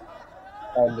 No.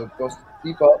 And it goes to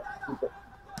keeper. Keeper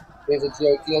plays it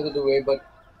here, clears it away, but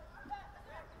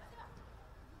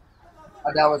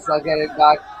Adamas not getting it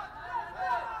back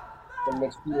from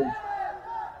midfield.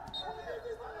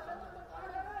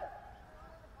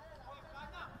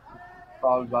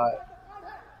 Fouled by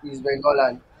East Bengal,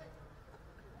 and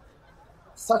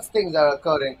such things are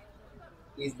occurring.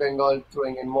 East Bengal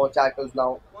throwing in more tackles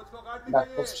now. That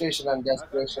frustration and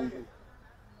desperation to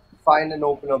find an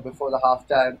opener before the half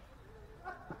time.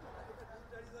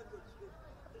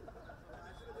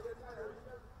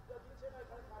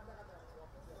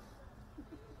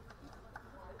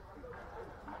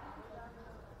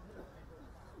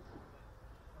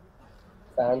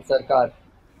 And Sarkar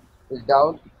is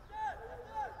down.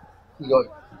 He got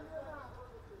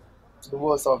the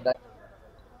worst of that.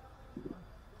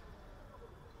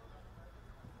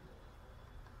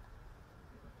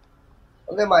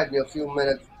 Well, there might be a few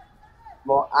minutes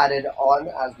more added on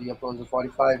as we approach the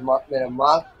 45-minute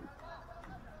mark.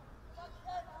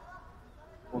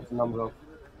 With the number of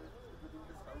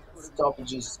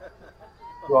stoppages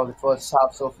throughout the first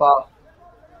half so far.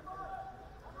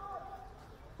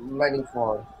 Many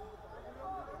for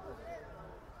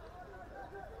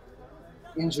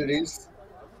injuries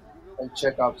and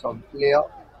checkups of the player.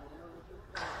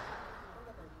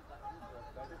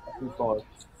 A few for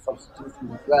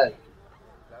substitutions as well.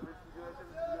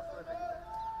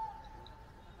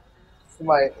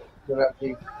 The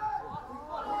referee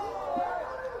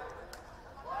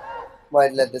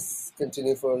might let this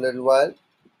continue for a little while.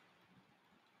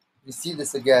 We see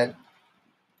this again.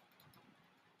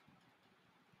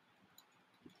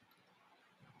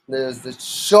 There's the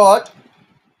shot,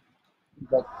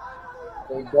 but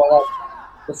they got up.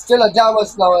 But still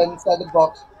Adamas now inside the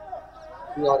box.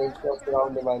 The orange goes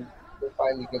around him and they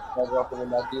finally get better off in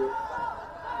that deal.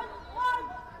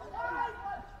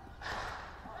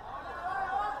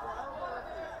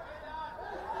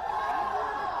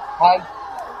 And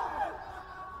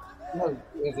Well,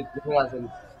 is it looking as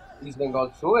in East Bengal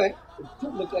through it? It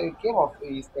did look like it came off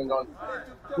East Bengal.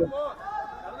 Good.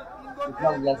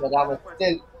 Nonetheless, Adamas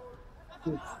still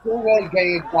did so well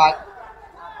getting it back.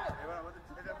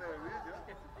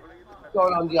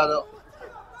 Turn on the other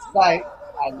side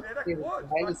and gave it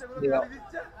behind his player.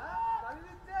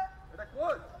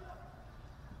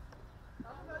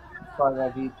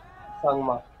 Farnadeep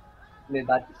Sangma made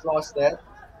that cross there,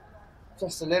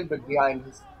 just a little bit behind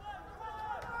his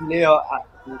player.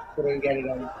 He couldn't get it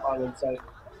on himself,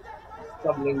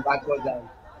 stumbling backwards and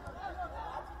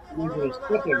losing his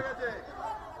footing,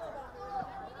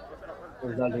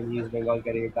 resulting in East Bengal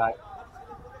getting it back.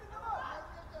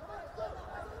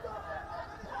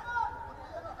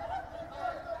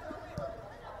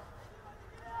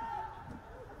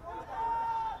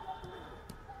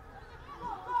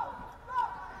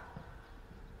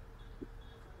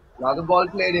 Now the ball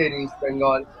played in East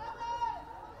Bengal.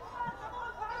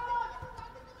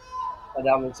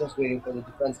 Adam is just waiting for the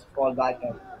defense to fall back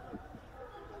and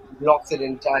blocks it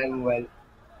in time well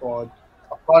for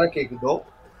a corner kick though.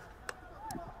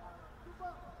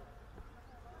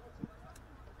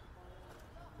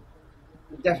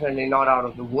 Definitely not out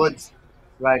of the woods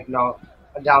right now.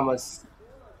 Adamas,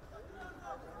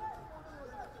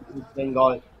 East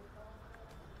Bengal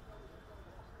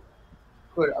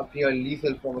could appear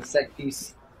lethal from a set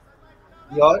piece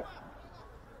here.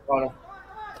 Corner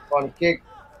kick.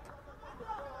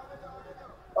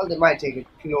 Well, they might take it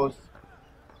close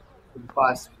to the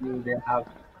past few. They have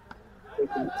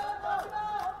taken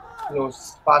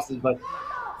close passes, but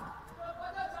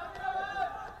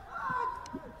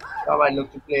now might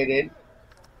look to play it in.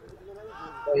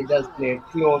 But he does play it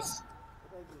close.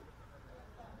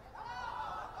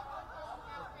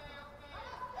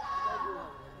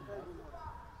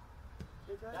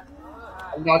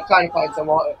 I'm now trying to find some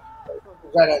more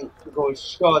red and gold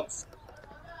shots.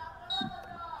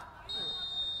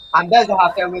 And there's a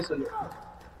half-time whistle.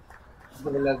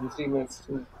 Given less than 3 minutes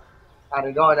to add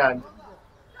it on, and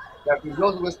referee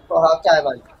blows the whistle for half-time.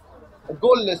 And a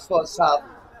goalless first half.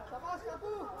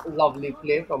 Lovely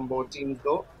play from both teams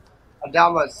though.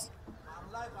 Adamas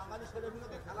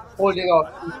holding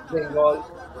off East Bengal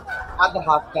at the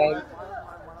half-time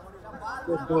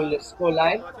with goalless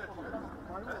scoreline.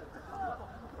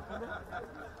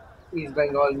 East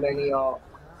Bengal many a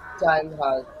time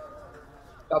has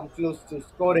come close to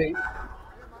scoring.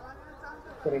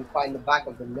 Couldn't find the back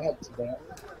of the net there.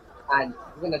 And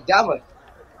even Adamas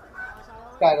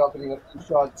skyrocketing a few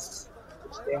shots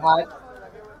which they had.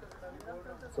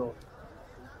 So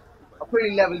a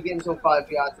pretty level game so far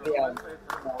if you ask me. And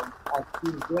as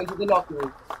teams go into the locker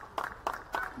room,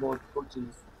 both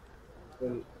coaches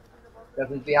will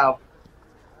definitely have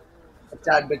a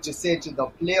tad bit to say to the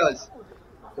players.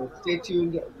 So stay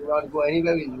tuned, do not go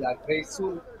anywhere, we'll be back very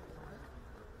soon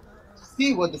to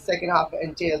see what the second half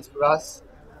entails for us.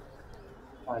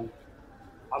 And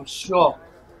I'm sure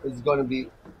it's going to be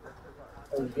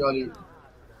a really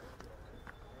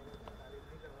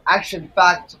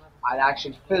action-packed and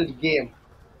action-filled game.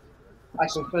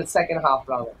 Action-filled second half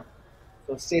rather.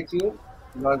 So stay tuned,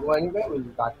 do not go anywhere, we'll be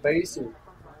back very soon.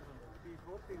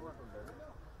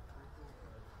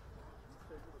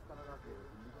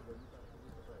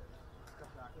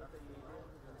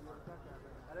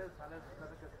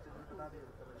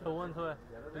 चौवन सौ है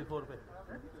P4 पे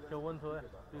 5400 है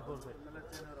P4 पे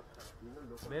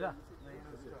मेरा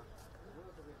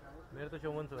मेरा तो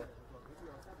 5400 है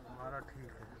हमारा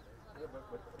ठीक है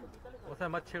उसे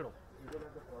मत छेड़ो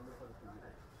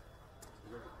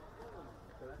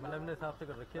मैंने अपने हिसाब से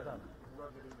कर रखिए था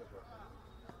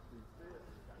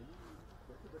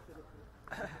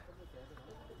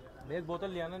मैं एक बोतल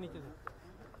ले आना नीचे से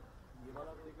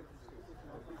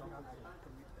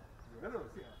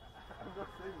I'm not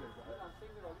saying this. I'm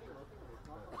saying that only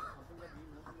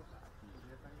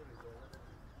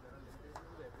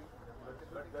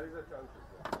but there is a chance.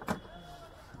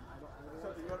 So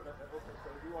you are okay. So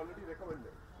you already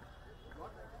recommended.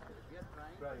 We are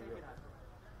trying. Yeah.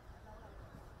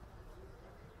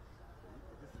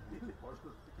 This is really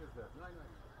possible because no, I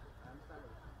understand.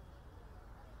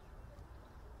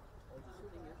 Also, the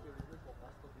thing is, your business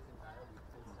focus for this entire week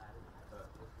is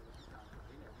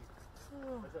Saturday.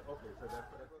 Okay, so that's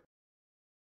what I was.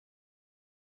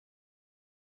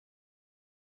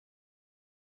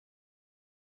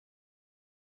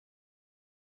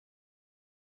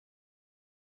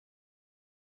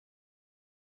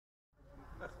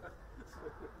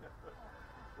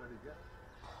 Very good.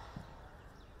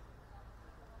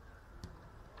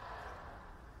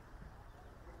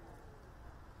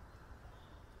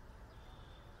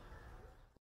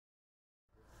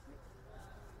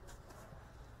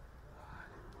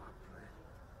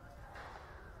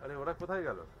 আরে ওরা কোথায়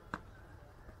গেল?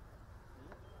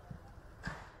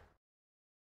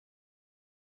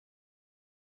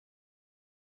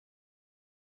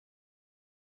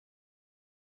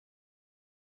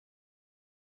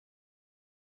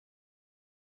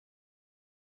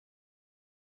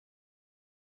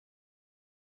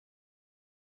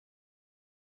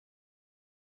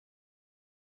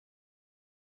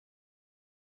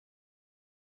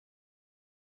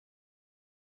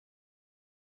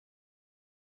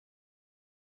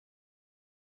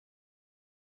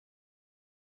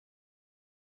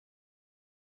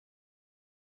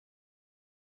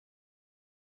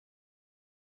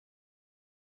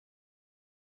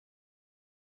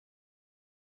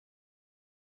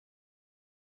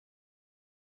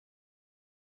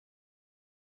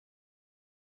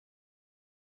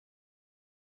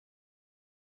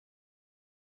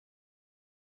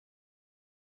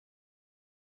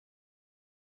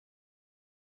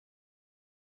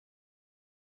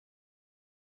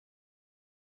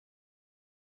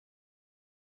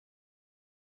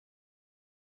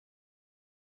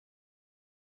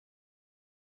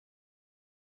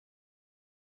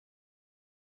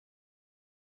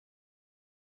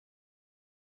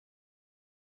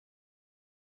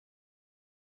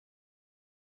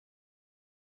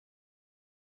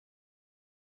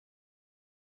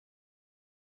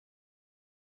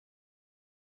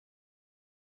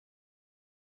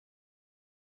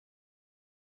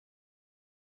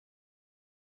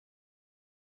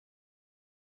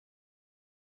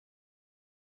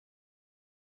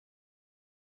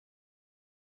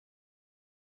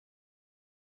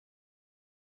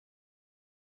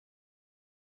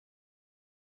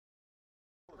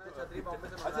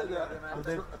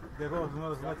 देखो उसमें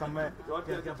उसमें सब में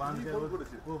क्या क्या बांध के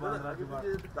वो बांध रहा है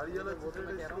দাঁড়িয়ে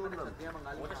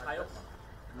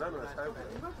না না সাহেব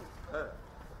হ্যাঁ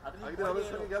আগে আমাদের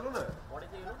সঙ্গে গেল না और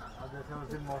जैसे उस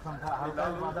दिन मौसम था हल्का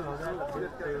बादल हो जाए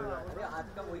अरे आज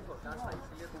का वही फोरकास्ट था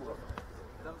इसलिए तो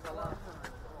एकदम साला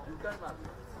यूटर्न मार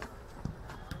दिया।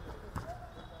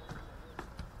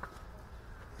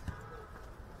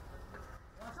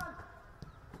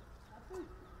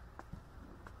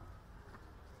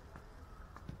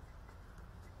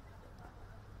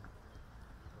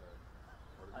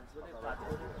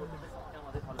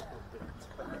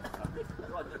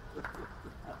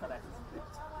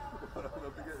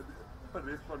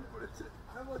 রেসপন্ড করেছে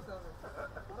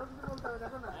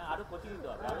আরো কোচিং দিতে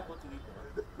হবে আরো কোচিং দিতে হবে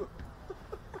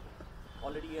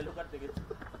অলরেডি ইয়েলো কার্ড দেখেছি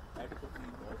একটা কোচিং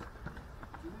দিতে হবে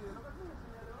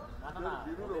না না না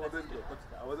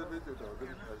আমাদের বেঁচে ওটা ওদের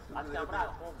আজকে আমরা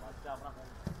হোম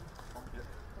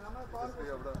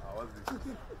আমরা আওয়াজ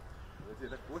দিচ্ছি বলছি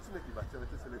এটা কোচ নাকি বাচ্চা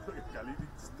বাচ্চা ছেলেগুলোকে গালি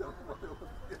দিচ্ছি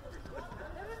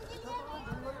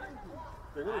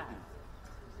পেনাল্টি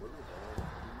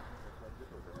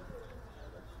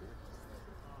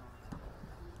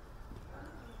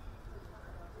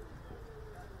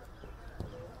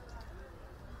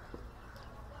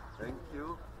Thank you.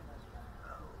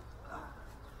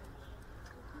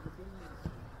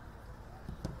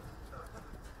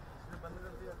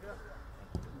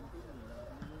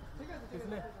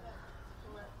 किसने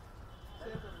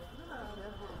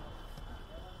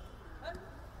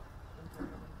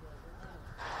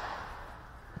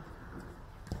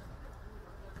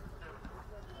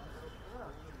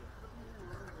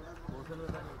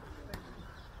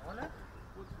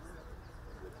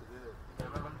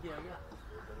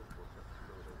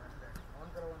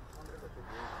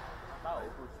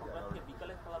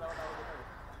বিকালে খেলা দেওয়াটা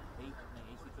এই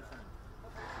এই সিচুয়েশনে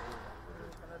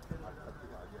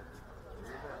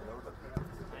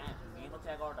হ্যাঁ মেন হচ্ছে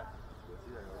 11টা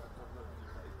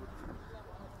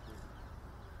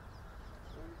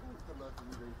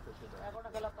 11টা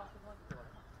খেলা 5 সময় দিতে পারে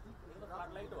এগুলো ফ্লাড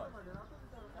লাইটও আছে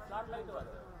ফ্লাড লাইটও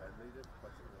আছে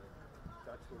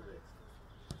চার্জ করবে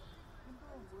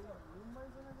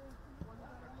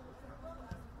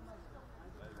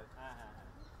হ্যাঁ হ্যাঁ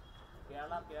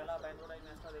কেরালা ব্যাঙ্গালোর এই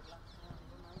ম্যাচটা দেখলাম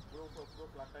পুরো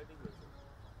ফ্লাড লাইটিং হয়েছে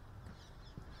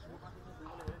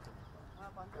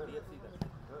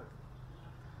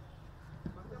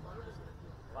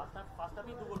ফার্স্ট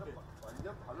হাফেই 2 গোল পেয়েছে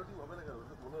পাঞ্জাব ভালো টিম হবে না কেন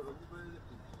ওটা মনে হয় রঞ্জিত ভাইয়ের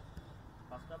টিম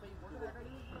ফার্স্ট হাফেই 2 গোল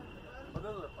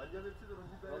বদল পাঞ্জাব এফসি তো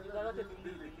রঞ্জিত ভাইয়ের হচ্ছে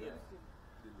দিল্লি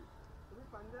তুমি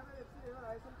পাঞ্জাবের এফসি এবার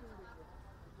আইএসএল টিম দেখবে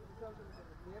বিশাল চলছে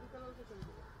মেয়ের কালারকে চলে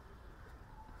যাবে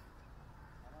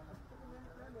মেন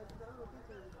প্লেয়ার মেয়ের কালার ওকে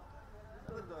চলে যাবে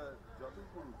যতই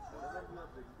করুক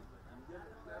ইন্ডিয়ান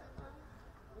প্লেয়ার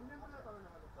ইন্ডিয়ান প্লেয়ার পাবে না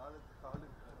তাহলে তাহলে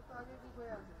তো আগে কি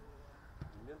হয়ে আছে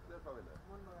ইন্ডিয়ান প্লেয়ার পাবে না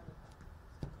মোহনবাগানে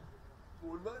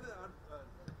মোহনবাগানে আর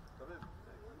তবে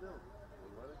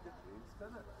মোহনবাগানের যে রেঞ্জটা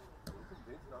না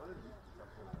বেঞ্চ না হলে লিগ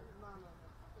চাপবে না, না না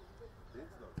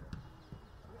বেঞ্চ দরকার।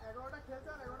 11টা খেলছে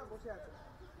আর 11টা বসে আছে।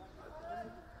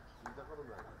 চিন্তা করো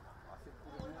না,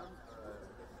 আশিকপুর ইউনিয়ন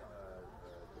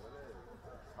মানে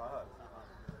সাহার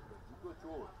দুটো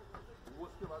চোর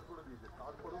ডুবোসকে বার করে দিয়েছে,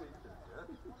 তারপরেও এই খেলছে। হ্যাঁ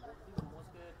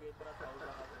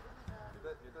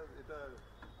এটা এটা এটা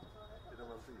এটা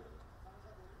মানতেই হবে।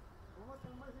 মোহাম্মদ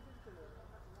মুম্বাই সিটি চলে যাবে।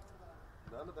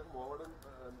 না না, দেখো মোহামেডান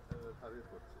টার্গেট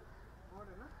করছে।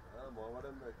 আমাদের না হ্যাঁ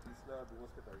মোহামেডান কৃষ্ণা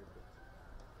ডুবোসকে টার্গেট করছে।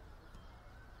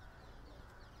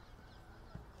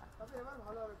 তবে এবার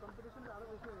ভালো হবে, কম্পিটিশনটা আরো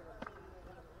বেশি হয়ে গেছে।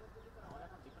 আমার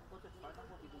এখন ডিপেন্ড করছে 6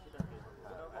 নম্বর বিদেশিটা কে হবে,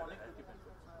 ওটার উপর অনেক ডিপেন্ড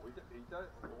করছে। ওইটা এইটা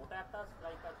ওটা একটা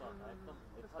স্ট্রাইকার দরকার, একদম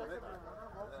লিথাল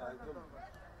একদম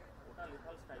ওটা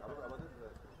লিথাল স্ট্রাইকার। আমাদের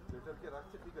ক্লেটনকে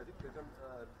রাখছে ঠিক আছে, ক্লেটন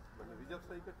মানে রিজার্ভ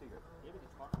স্ট্রাইকার ঠিক আছে, এমনি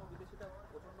 6 নম্বর বিদেশিটা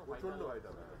প্রচণ্ড হাইট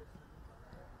হবে।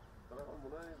 তবে আমার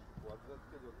মনে হয়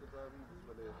ওয়ার্ডকে যতটা আমি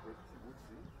মানে দেখছি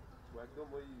বুঝছি, ও একদম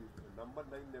ওই নাম্বার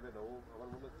 9 নেবে না, ও আমার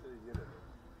মনে হচ্ছে ইয়ে নেবে,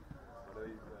 মানে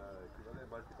ওই কী বলে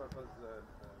মাল্টিপারপাস,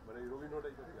 মানে ওই রবীন্দ্র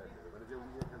টাইপের প্লেয়ার নেবে, মানে যে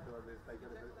উইংয়ে খেলতে পারবে,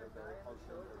 স্ট্রাইকারে খেলতে পারবে, ফার্স্ট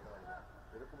খেলতে পারবে,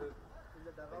 এরকমের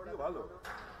ভালো।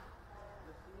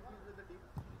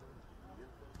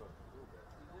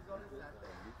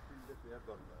 মিডফিল্ডে প্লেয়ার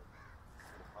দরকার,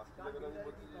 ফার্স্ট লেভেলে আমি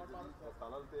বলছি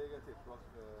তালাল পেয়ে গেছে, ক্রস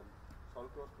সল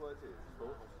ক্রস করেছে,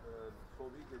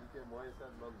 সৌভিক, এদিকে মহেশ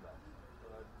আর নন্দা,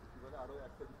 কী বলে আরও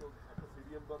একটা দুটো একটা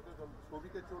সিডিএম দরকার, কারণ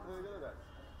সৌভিকের চোট হয়ে গেলে ব্যাস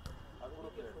আর কোনো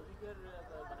প্লেয়ার সৌভিকের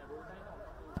মানে রোলটাই না অন্য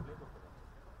কেউ প্লে করতে পারে।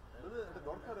 এটা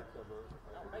দরকার, একটা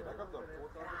ব্যাকআপ দরকার।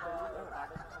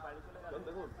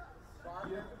 দেখুন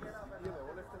সিডিএম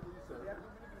এমন একটা পজিশন,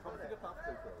 সব থেকে টাফ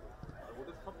খেলতে হবে, আর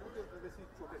ওদের সব থেকে বেশি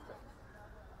চোটের টাইম,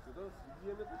 সুতরাং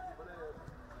সিডিএমে মানে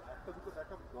একটা দুটো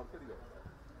ব্যাকআপ দরকারই দরকার।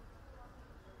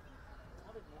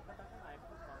 আমাদের মোটাটাকে না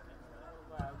একটু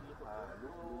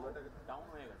ডাউন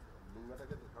হয়ে গেছে,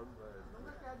 লুঙ্গাটাকে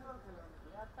তোমরা ক্যাজুয়াল খেলে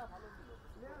প্লেয়ারটা ভালো ছিল,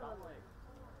 ডাউন হয়ে গেছে।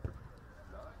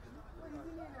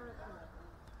 ইজিলি নেবে খেলে।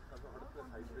 তারপর হঠাৎ করে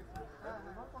সাইড ব্রেক, হ্যাঁ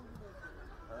হ্যাঁ কনফিডেন্স।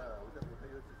 হ্যাঁ ওইটা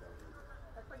কোথায় হচ্ছে তাও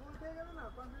একটা গোল খেয়ে গেলে না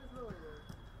কনফিডেন্স লো হয়ে যাবে।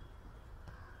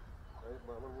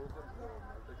 আমার মনে হচ্ছে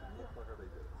মালটা কি মোট পাকা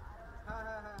টাইপের, হ্যাঁ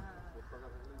হ্যাঁ হ্যাঁ হ্যাঁ মোট পাকা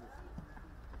থাকলেই বেশি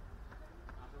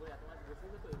আশা করি এত ম্যাচ বসে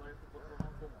যেত, এবার একটু প্রমাণ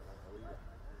কম ওই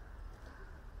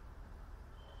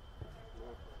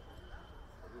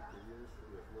ক্যারিয়ারের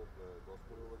শুরু, এখনো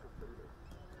 10-15 বছর খেলবে।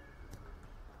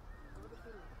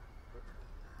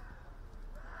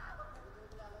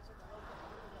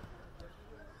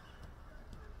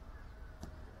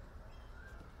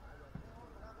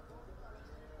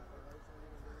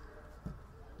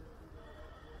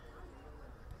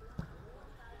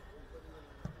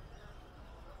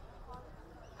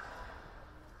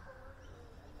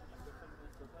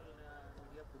 সোশ্যাল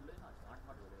মিডিয়া খুললেই না স্মার্ট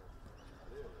মার্ট হয়ে গেছে,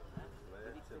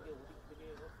 এদিক থেকে ওদিক থেকে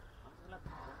আমি বললাম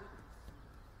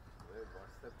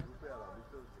হোয়াটসঅ্যাপ গ্রুপে, আর আমি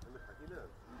তো যেখানে থাকি না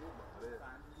পুরো মানে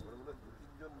আমার মনে হয়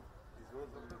 2-3 জন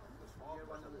সব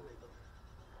বাসাতে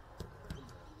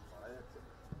পারা যাচ্ছে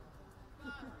না।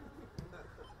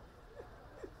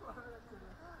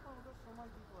 সময়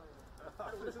কি করে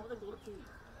আর ওদের সঙ্গে চলছেই,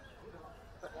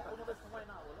 কখন ওদের সময়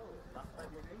না বলো রাস্তায়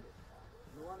বসে।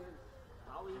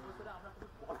 তাও এই বছরে আমরা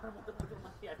কিছু পড়ার মতো কিছু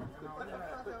মাসি আগের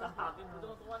পর্যন্ত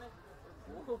তো মানে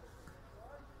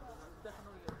দেখানো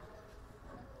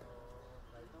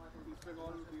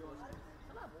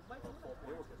না মুম্বাই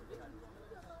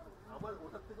আমার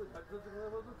ওটার থেকে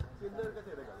চেন্নাইয়ের কাছে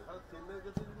এটা গেল, কারণ চেন্নাইয়ের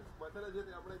কাছে যদি মাথাটা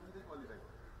যেতে আমরা এমনিতেই কোয়ালিফাই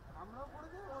করি। আমরাও করে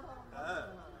যাই ওরা হ্যাঁ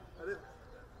আরে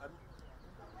আমি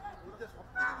এটা সব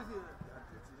থেকে বেশি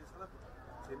দেখছি যে সারা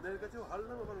চেন্নাইয়ের কাছেও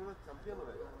হারলাম, আবার ওরা চ্যাম্পিয়ন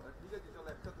হয়ে গেল। ঠিক আছে চলো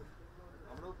একসাথে,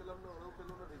 আমরাও পেলাম না ওরাও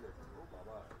পেলো না, ঠিক আছে। ও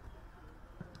বাবা,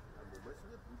 আর মুম্বাইয়ের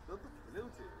সঙ্গে দুর্দান্ত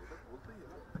খেলেওছে, এটা বলতেই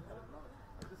হবে।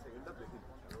 আমি তো সেকেন্ড হাফ দেখিনি,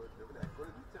 যখন এক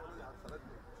করে দিচ্ছে আমাদের আর সারা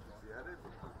চেহারে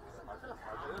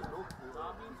 60,000 লোক।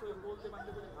 আমি বলতে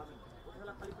পারলে বলে ভাবি ও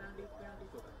খেলা খালি পেনাল্টি পেনাল্টি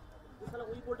চলে, ও খেলা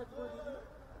ওই গোলটা কি করে দিয়েছিল।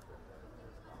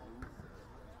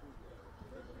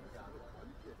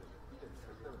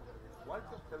 ওয়ার্ল্ড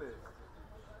কাপ খেলে,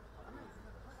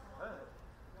 হ্যাঁ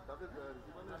তাদের কি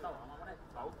মানে তাও আমার মানে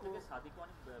সাউথ থেকে সাদিকে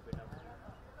অনেক বেটার,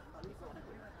 সাদিকে অনেক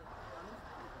বেটার।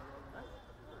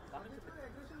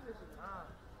 অ্যাগ্রেশন বেশি। হ্যাঁ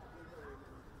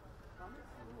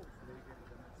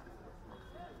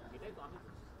এটাই তো আমি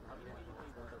ভাবি না এই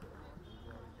গোলটা করে।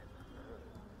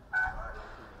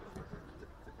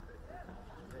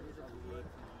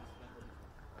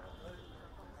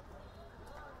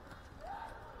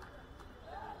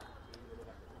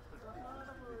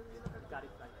 গাড়ি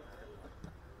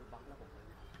বাংলা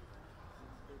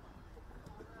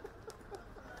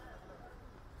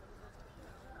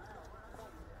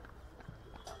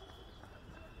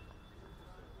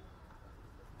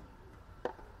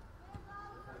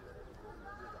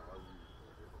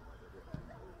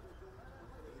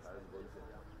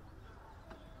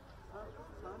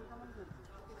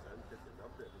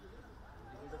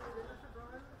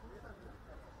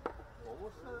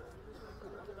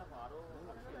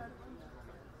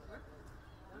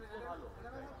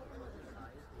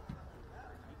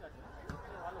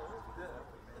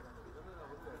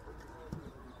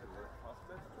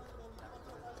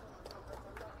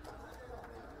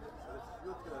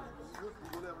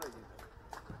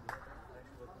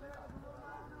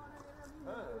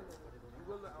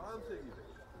आराम से एगिए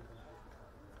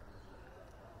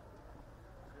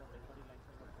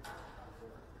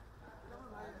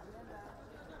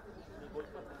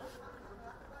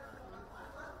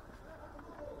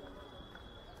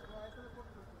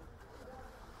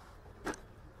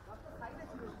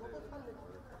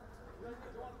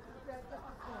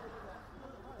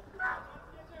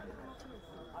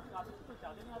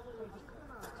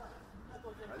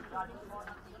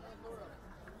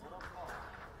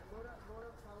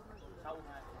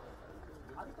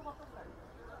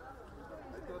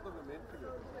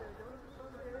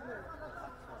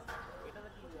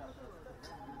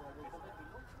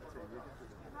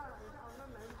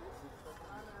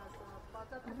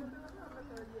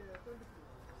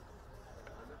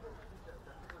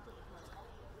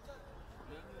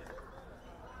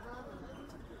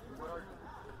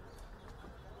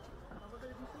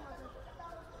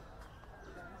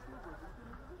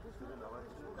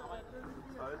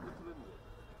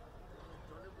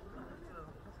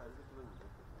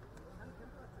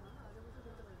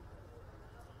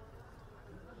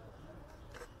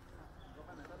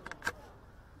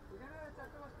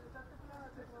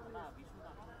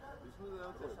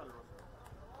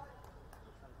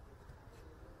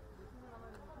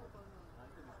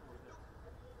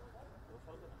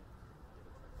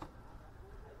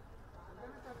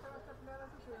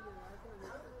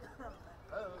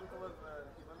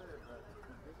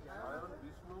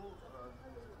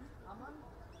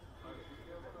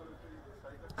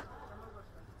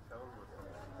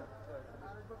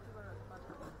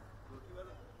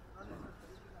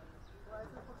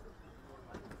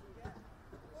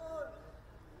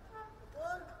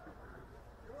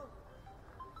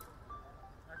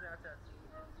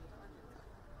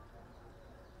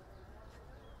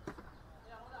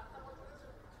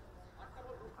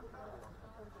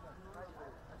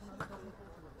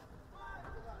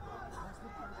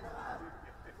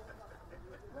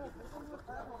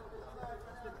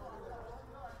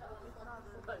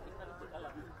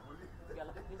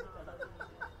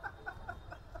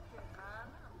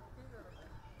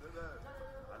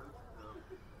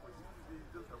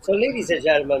So, ladies and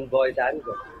gentlemen, boys and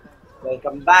girls,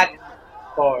 welcome back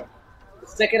for the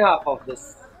second half of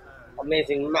this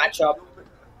amazing matchup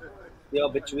here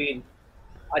between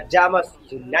Adamas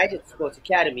United Sports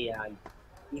Academy and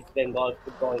East Bengal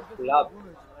Football Club.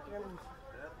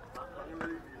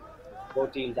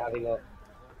 Both teams having a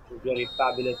really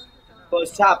fabulous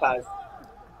first half as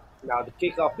now the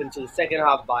kickoff into the second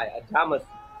half by Adamas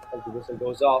as the whistle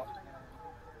goes off.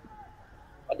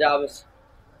 Adamas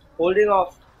holding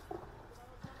off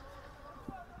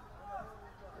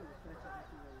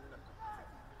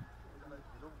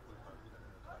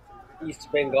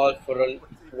East Bengal for a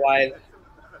while.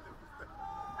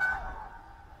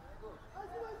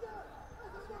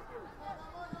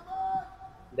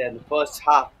 Then the first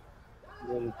half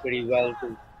doing pretty well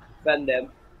to defend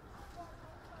them.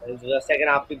 And into the second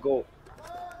half to go.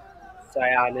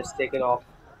 Sayan is taken off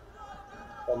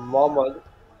from Mohammed.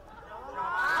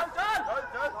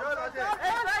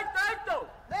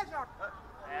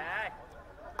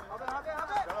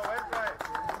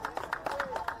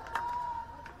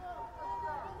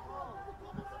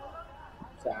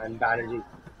 Sayan Banerjee.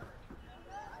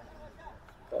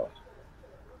 So,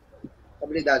 I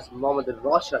believe that's Mohammed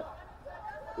Roshan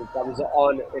who comes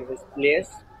on in his place.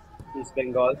 East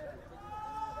Bengal.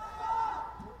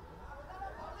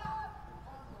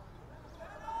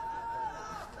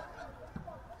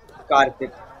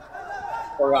 Karthik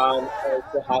Karan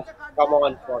also has come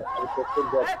on for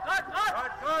Football.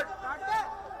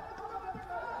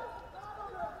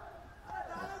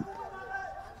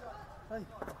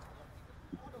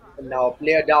 And now a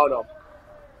player down of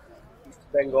East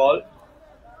Bengal.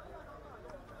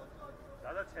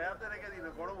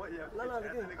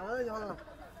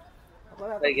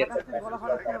 They get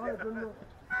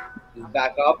He's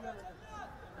back up.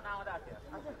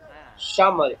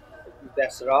 Shamal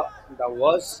Desra, that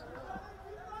was.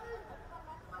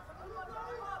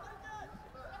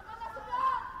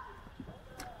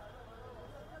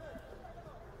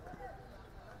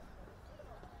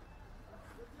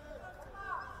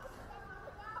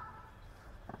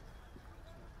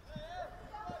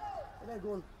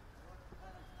 Goal.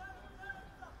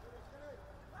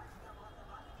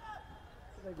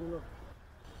 Goal.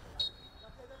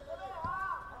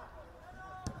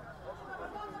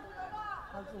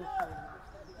 ठीक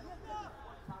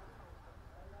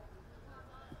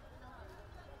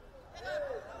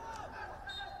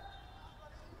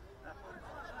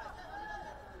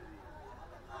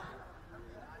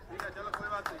है चलो कोई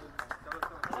बात नहीं चलो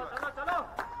चलो चलो चलो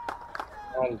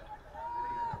And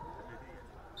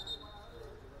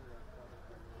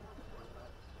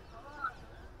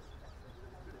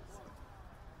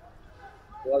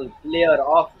well, player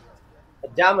of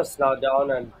Adamas now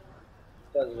down, and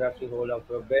does the referee hold on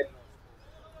for a bit,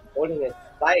 holding his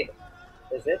side.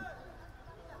 Is it?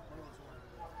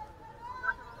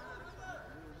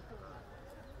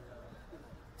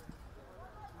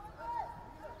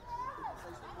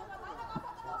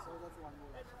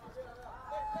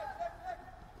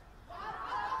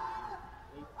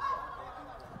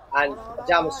 And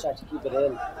Adamas tried to keep it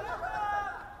in,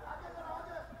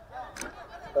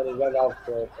 but it went out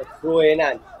for a throw in,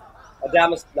 and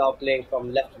Adamas now playing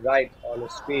from left to right on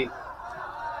his screen.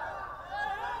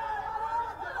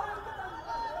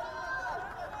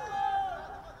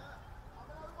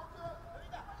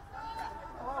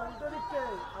 উল্টো দিচ্ছে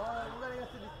আমার উল্টার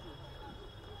কাছে দিচ্ছি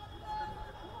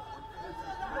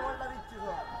উল্টা দিচ্ছি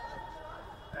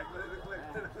একবারে দেখো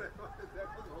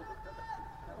দেখো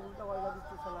উল্টা পাল্টা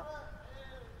দিচ্ছি শালা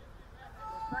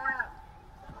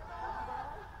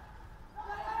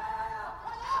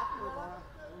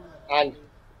And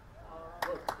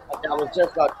Adamas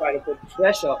just now trying to put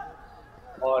pressure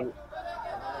on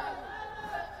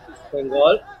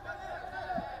Bengal.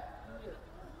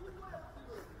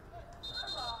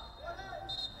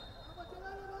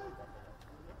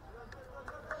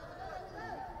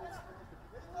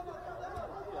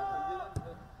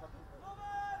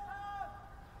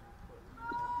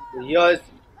 Here's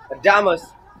Adamas.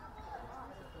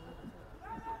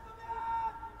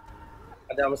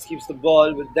 Adamas keeps the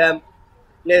ball with them,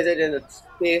 plays it in its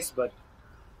space, but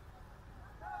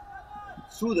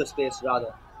through the space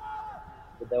rather.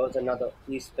 But there was another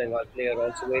East Bengal player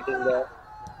also waiting there,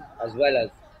 as well as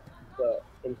the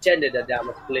intended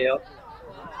Adamas player.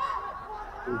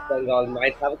 East Bengal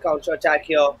might have a counter attack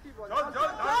here. চল চল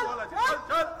দাঁড় বল আছে চল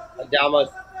চল Adamas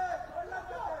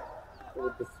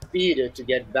with the speed to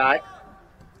get back.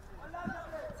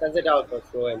 Sends it out for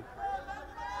throw in.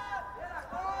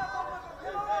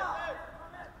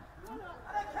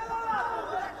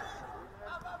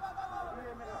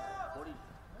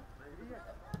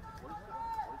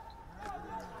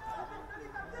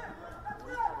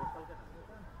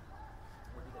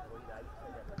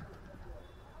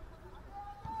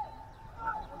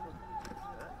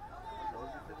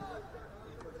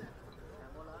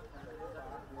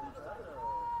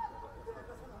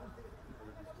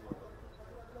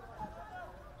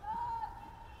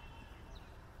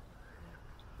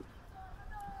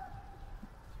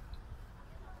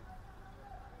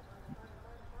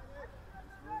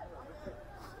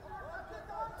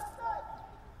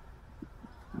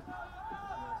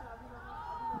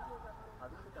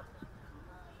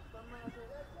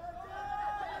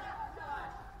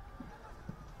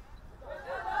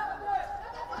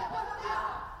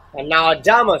 And now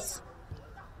Adamas.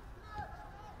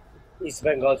 East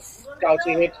Bengal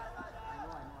scouting it.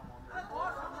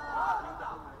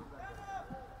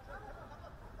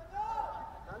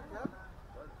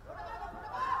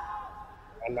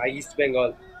 And now East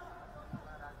Bengal.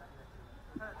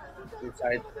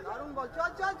 Inside.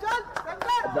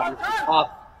 Adamas half.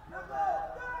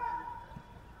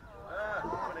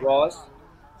 Cross.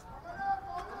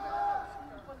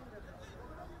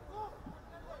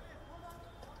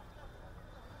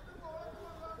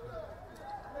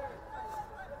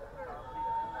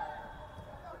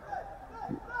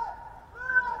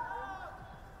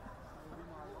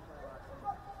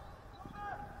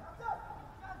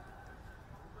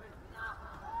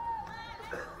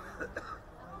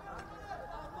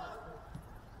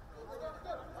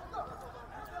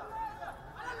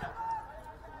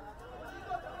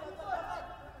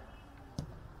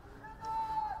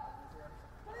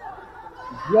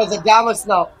 Here's Adamas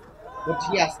now, but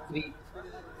he has three.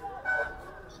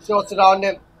 Shots around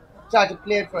him, tried to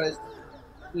play it for his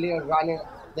player running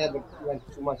there, but went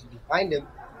too much behind him.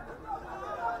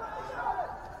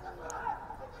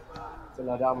 So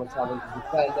now Adamas having to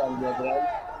defend on the other end.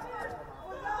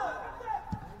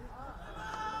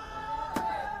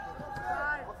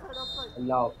 And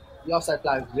now the offside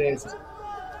flag is raised.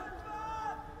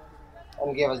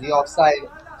 And gave us the offside.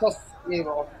 Just gave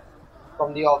off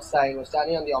from the offside, was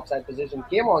standing on the offside position,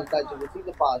 came onside to receive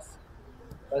the pass.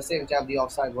 At the same time, the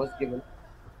offside was given.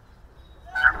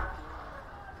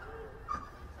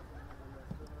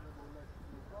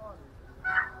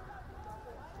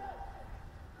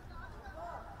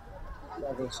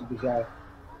 against Vijay.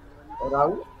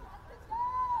 Around.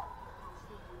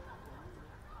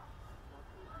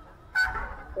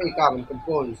 Very calm and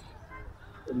composed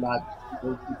in that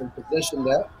goalkeeping position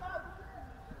there.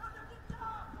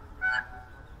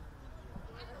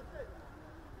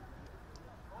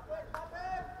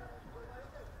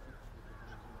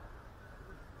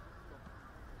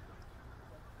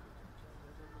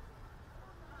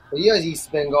 So here's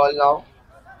East Bengal now.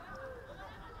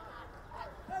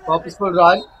 Purposeful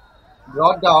run,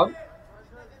 brought down.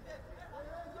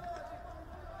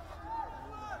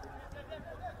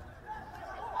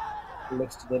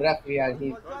 Looks to the referee and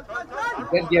he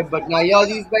get game. But now here's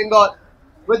East Bengal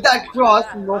with that cross.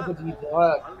 Nobody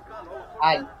there.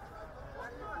 And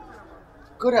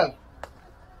could have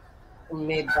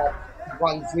made that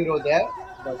 1-0 there.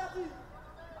 But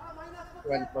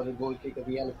went for the goal kick of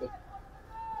the elephant.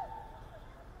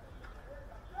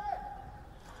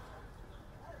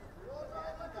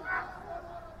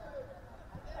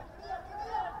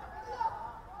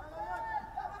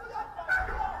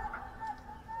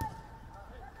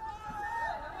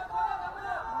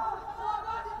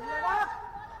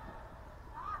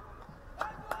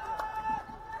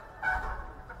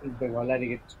 Bengal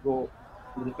letting it go.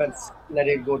 The defense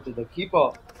letting it go to the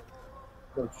keeper.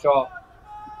 So Shaw.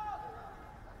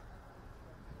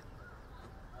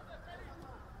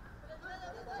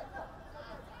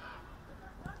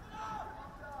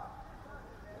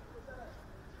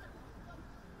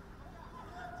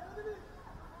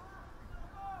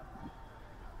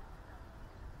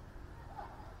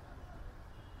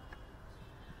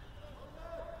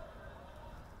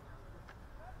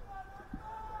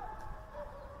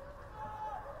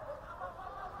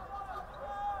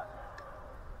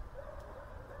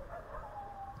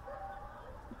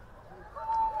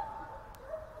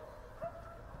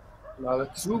 Now a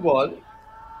through ball.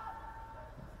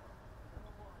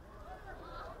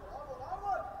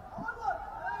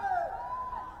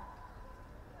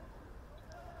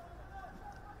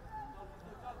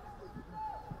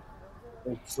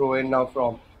 And throw in now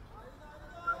from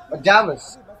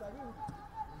Adamas.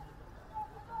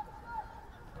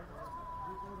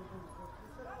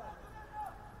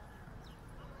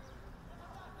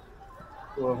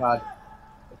 Who have had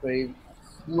a very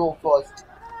slow first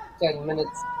 10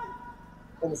 minutes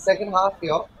in the second half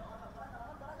here.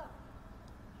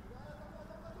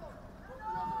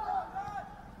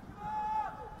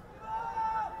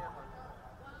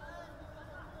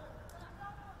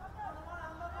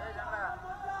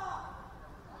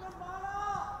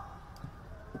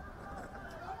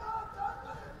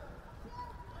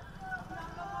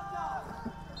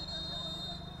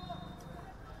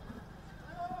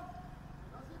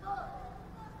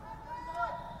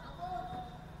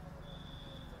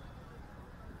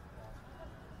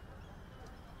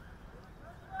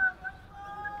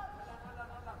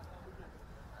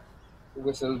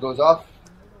 Whistle goes off.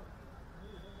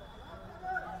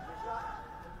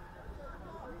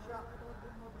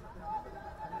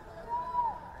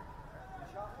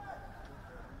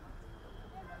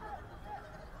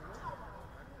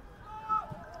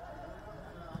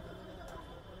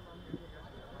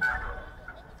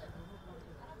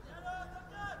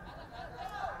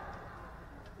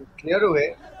 Clear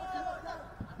away.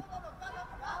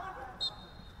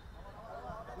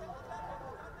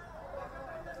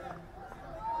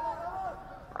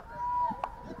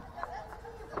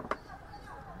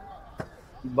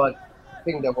 But I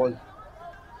think there was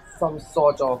some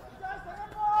sort of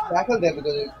tackle there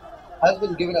because it has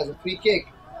been given as a free kick.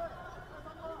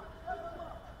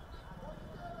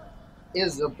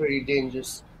 Is a pretty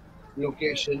dangerous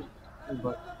location,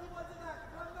 but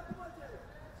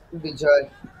Vijay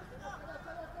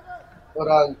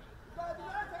Orang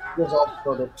goes off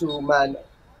for the two-man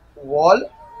wall.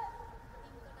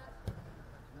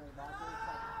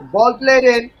 The ball played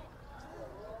in.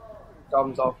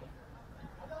 Comes off.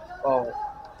 Oh,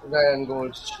 Ryan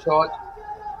goal shot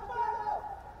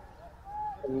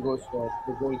and goes for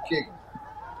the goal kick.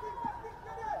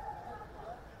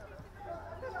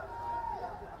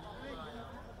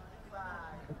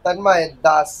 Tanmay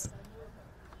Das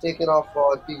taken off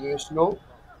for PV Vishnu.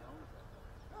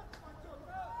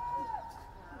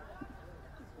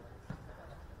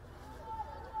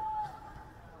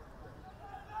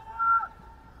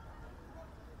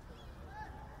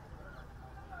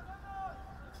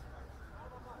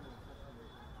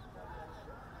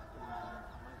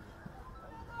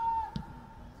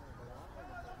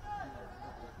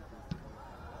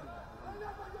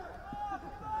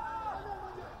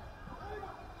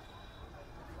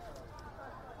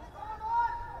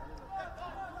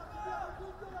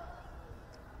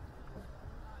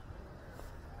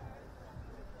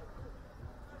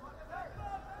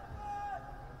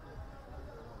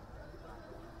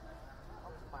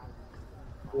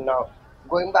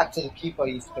 Going back to the keeper,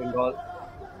 East Bengal.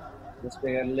 Just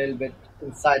playing a little bit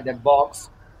inside the box.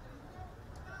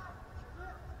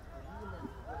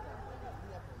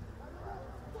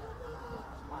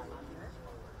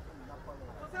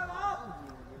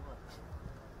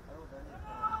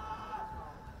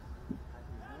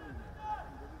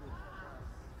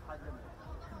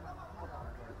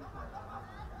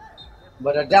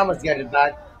 But Adamas get it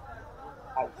back.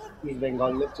 And East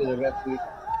Bengal look to the referee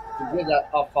to give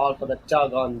a foul for the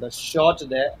tug on the shot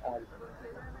there, and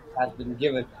has been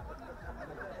given.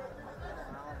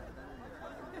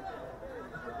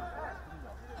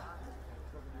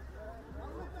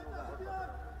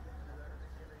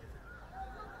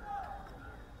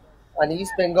 And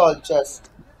East Bengal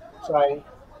just trying to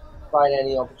find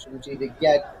any opportunity they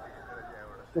get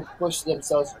to push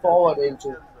themselves forward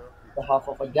into the half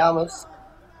of Adamas.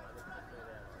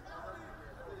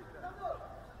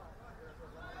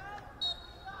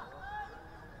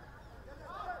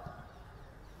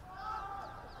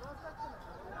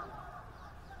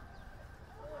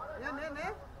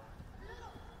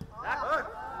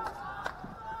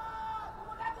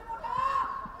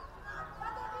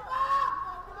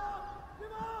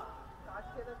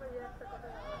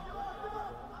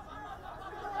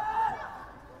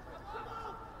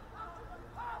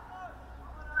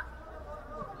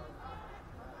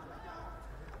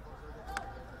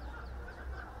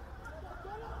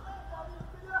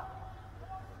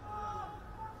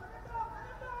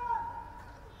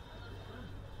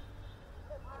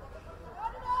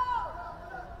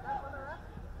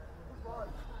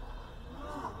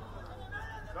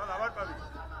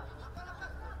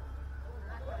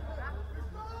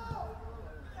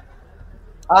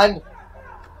 And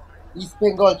East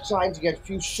Bengal trying to get a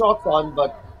few shots on,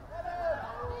 but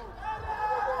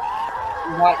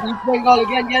East Bengal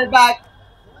again get it back.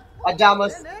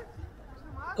 Adamas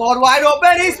got wide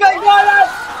open. East Bengal,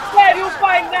 where do you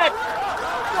find that?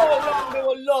 So long they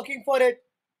were looking for it,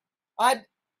 and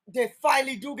they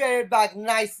finally do get it back.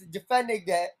 Nice defending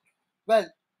there. Well,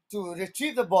 to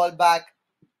retrieve the ball back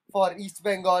for East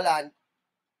Bengal, and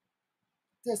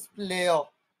this player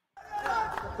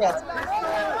just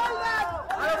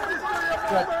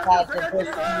has the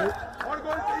best view.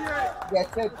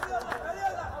 Gets it.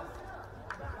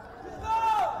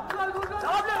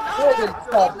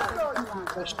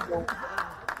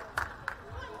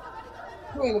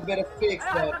 Doing a bit of fakes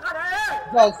there.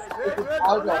 Just it is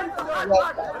out of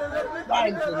left back.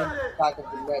 Finds it in the back of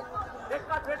the net.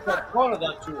 But one of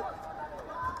that too.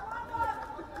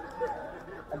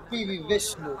 And PV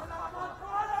Vishnu,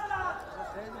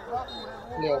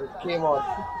 player who came on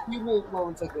a few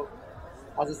moments ago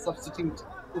as a substitute.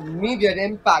 Immediate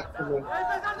impact for him.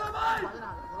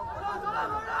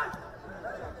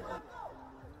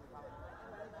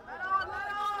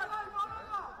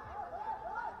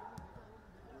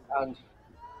 And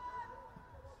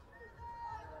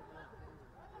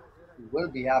he will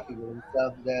be happy with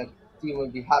himself. Their team will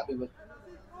be happy with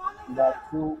that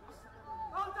too.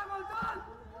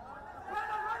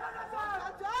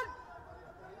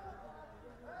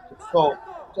 So,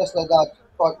 just like that,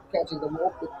 catching them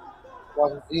open,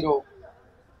 1-0.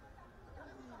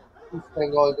 East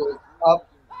Bengal goes up.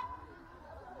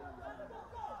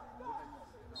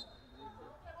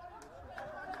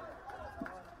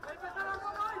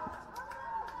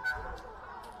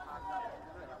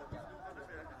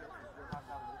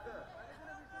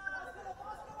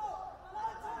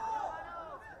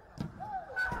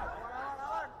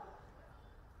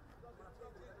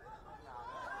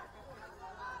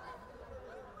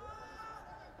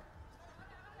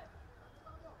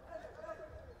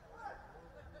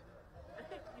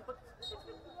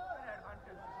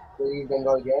 East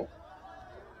Bengal again.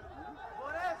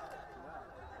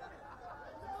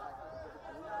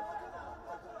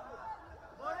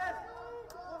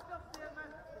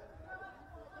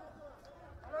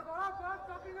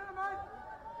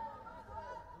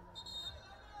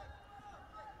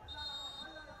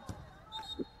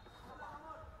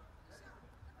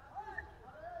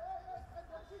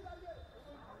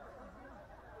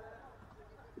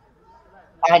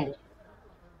 And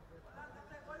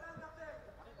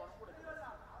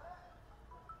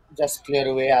just clear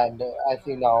away, and I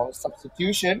think now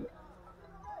substitution.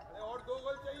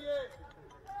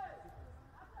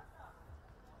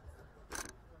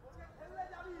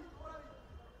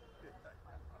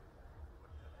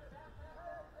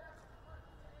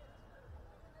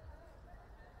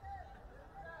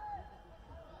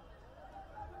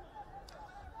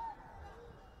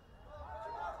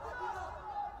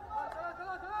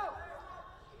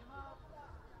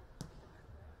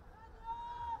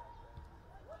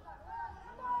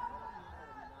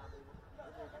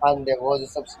 And there was a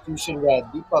substitution where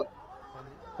Deepak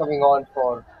coming on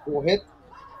for Rohit.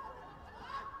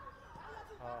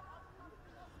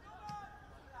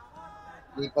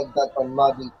 Deepak Dutt on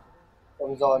Madi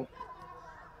comes on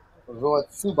for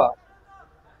Rohit Suba.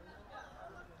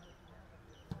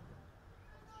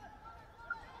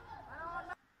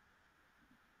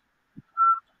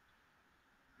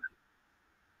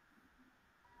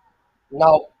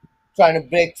 Now trying to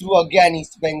break through again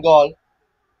East Bengal.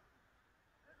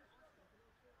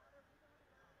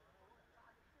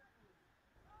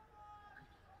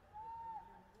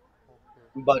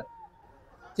 But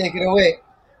taken away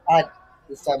and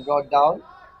this time brought down.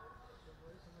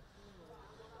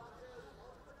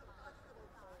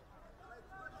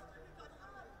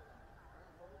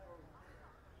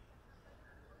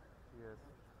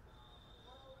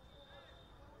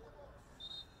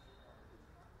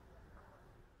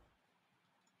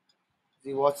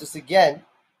 He watches again.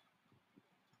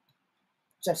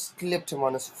 Just clipped him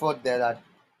on his foot there. That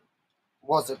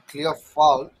was a clear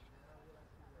foul.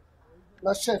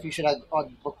 Not sure if he should have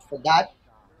got booked for that,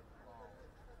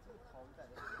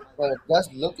 but it does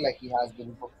look like he has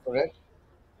been booked for it.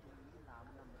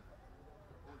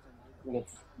 With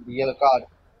the yellow card.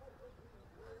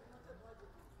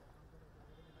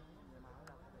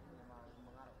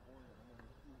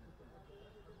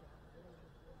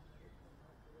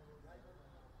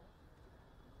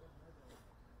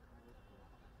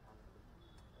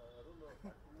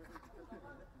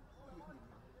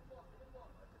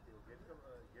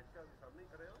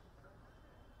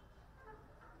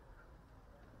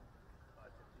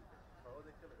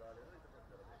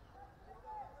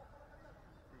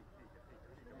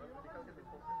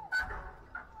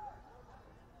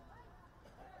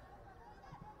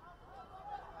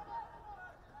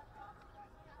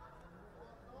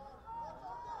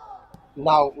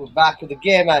 Now we're back to the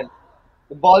game and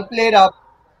the ball played up.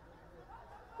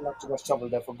 Not too much trouble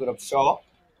there for Gurab Shaw.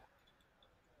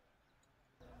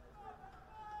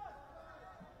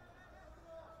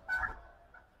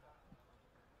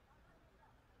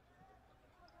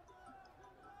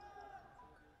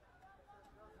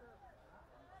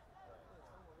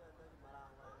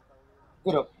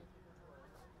 Gurab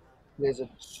plays it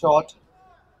short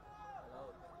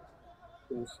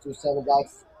to two center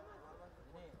backs.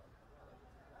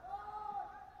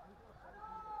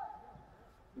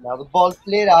 Now the ball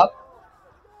played up.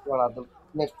 One at the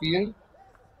midfield.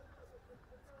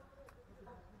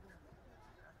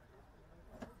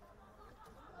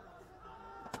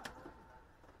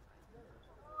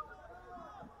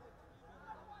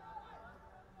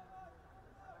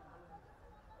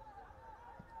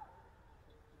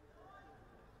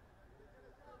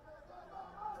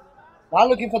 Now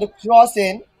looking for the cross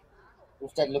in.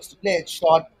 Instead looks to play it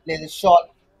short, plays it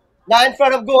short. Now in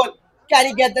front of goal. Can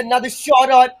he get another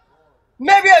shot on?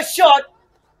 Maybe a shot.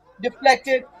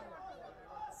 Deflected.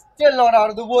 Still not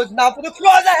out of the woods. Now for the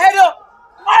cross, a header.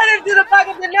 Right into the back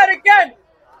of the net again.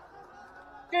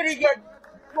 Did he get,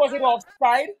 was it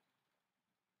offside?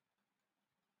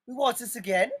 We watch this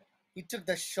again. He took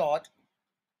the shot.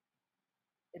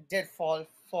 It did fall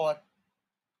for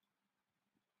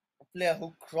a player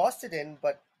who crossed it in,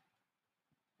 but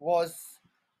was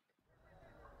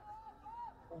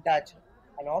that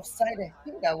an offside? I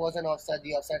think that was an offside.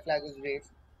 The offside flag was raised.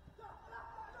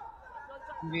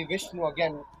 We Vishnu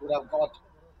again would have got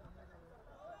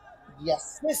the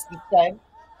assist this time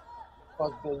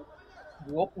because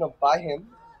the opener by him,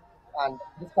 and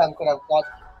this time could have got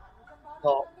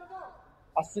the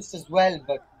assist as well,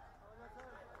 but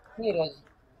it was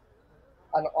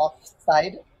an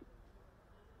offside,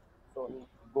 so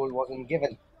goal wasn't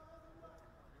given.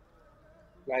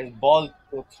 Nice ball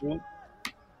go through.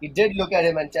 He did look at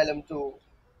him and tell him to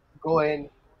go in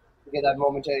to get that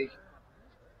momentary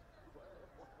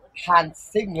hand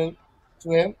signal to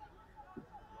him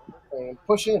and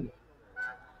push in,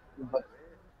 but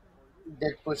he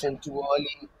did push in too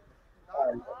early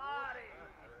and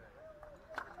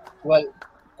well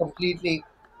completely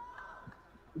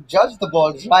judged the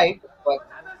ball right, but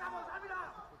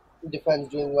defense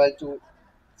doing well to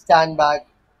stand back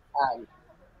and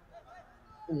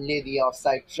lay the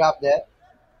offside trap there.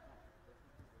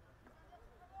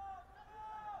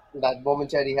 That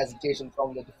momentary hesitation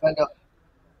from the defender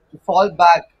to fall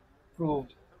back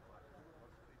proved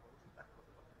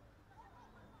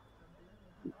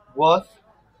worth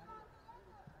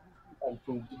and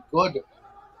proved good.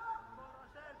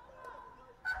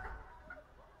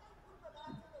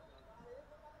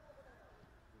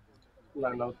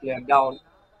 Now player down.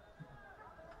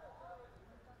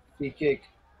 Free kick.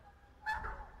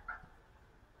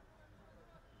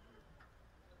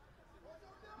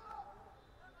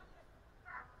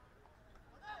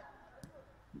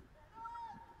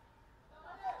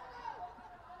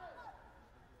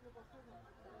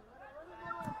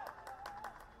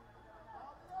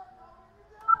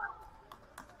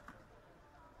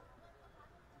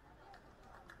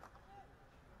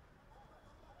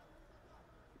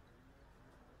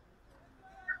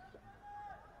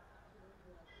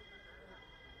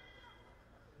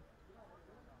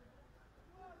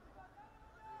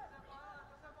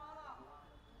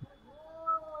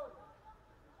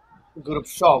 Group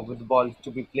Shaw with the ball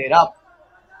to be played up.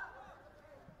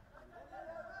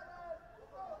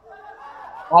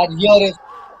 And here is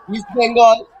East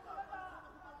Bengal.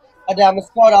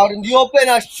 Adamas caught out in the open.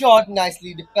 A shot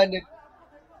nicely defended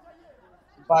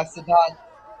by Siddharth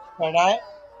Pranay.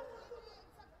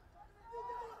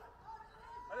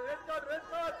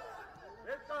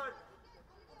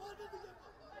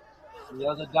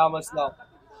 Here's Adamas now.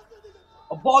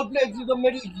 A ball played through the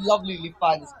middle. Lovely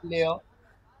finds this player.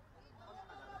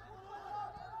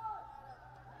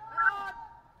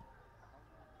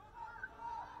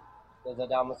 There's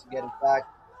Adamas getting back.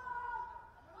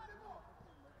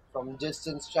 From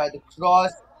distance, try to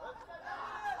cross.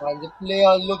 And the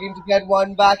player looking to get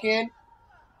one back in.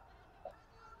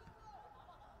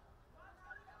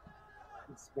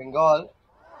 It's Bengal.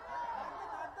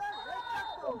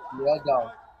 Player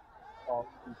down of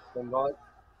East Bengal.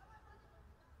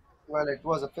 Well, it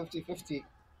was a 50-50.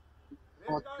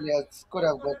 Both players could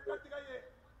have got the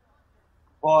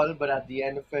ball, but at the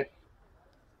end of it,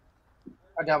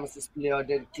 Adamas' player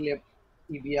did clip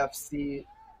EBFC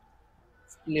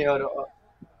player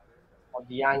of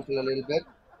the ankle a little bit.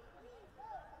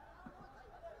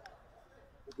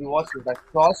 If you watch it, that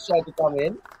cross tried to come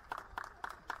in,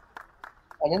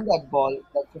 and in that ball,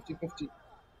 that 50-50,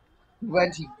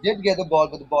 when he did get the ball,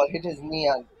 but the ball hit his knee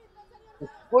and his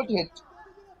foot hit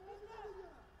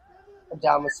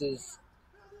Adamas's,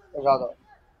 or rather,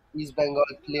 East Bengal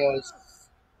player's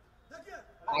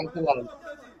ankle and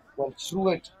went through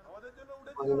it.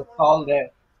 Was in a foul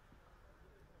there.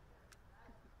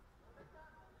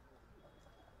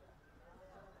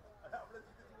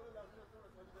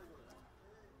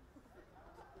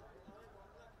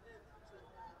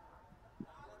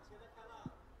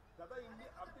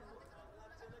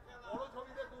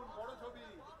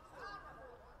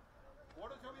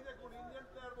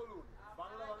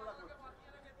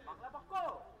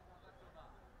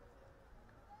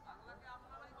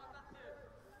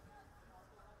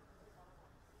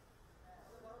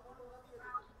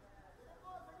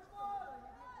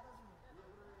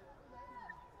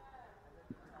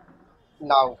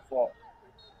 Now for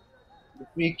the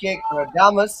free kick for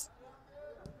Adamas.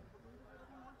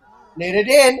 Played it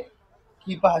in.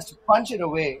 Keeper has to punch it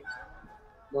away.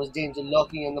 There's danger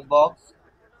lurking in the box.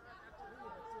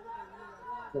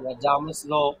 So Adamas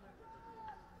low.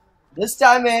 This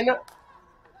time in.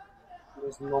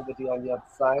 There's nobody on the other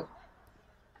side.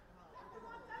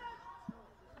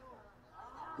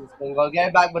 East Bengal get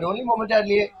it back, but only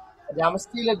momentarily. Adamas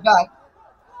steal it back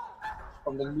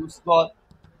from the loose ball.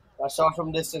 A shot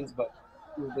from distance, but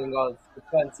East Bengal's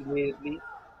defense immediately.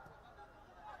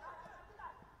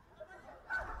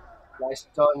 Nice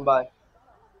turn by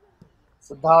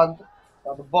Siddhant.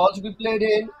 Now the ball to be played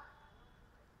in.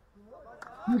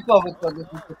 Keeper with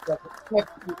position to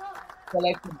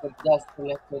selected, but just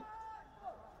selected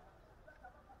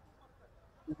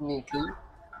neatly.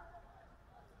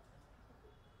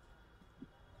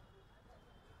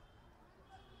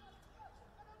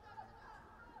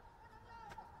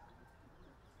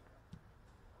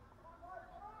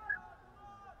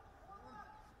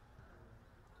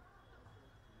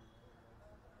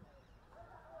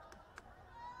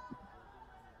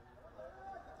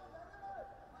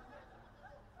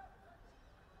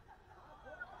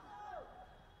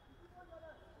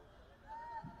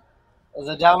 As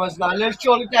Adamas now, let's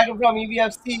surely tackle from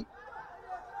EBFC.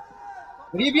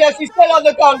 But EBFC still on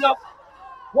the counter.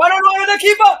 One-on-one with the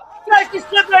keeper. Tries to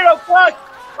slip it across.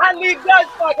 And he does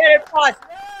not get it past.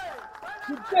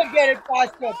 He did get it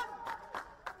past him.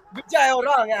 Vijay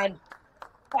Orang and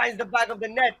finds the back of the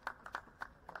net.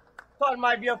 Thought it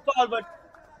might be a foul, but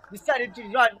decided to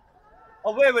run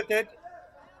away with it.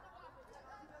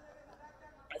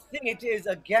 I think it is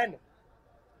again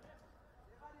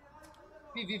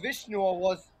PV Vishnu, or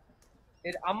was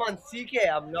it Aman CK?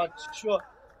 I'm not sure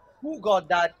who got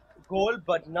that goal,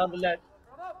 but nonetheless,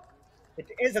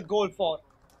 it is a goal for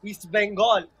East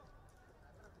Bengal.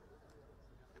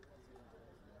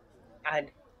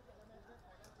 And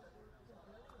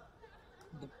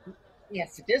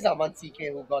yes, it is Aman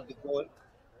CK who got the goal.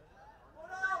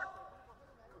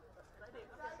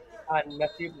 And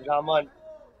Nasib Rahman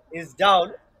is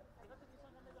down.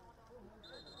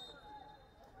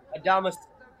 Adamas,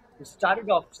 who started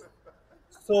off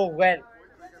so well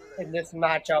in this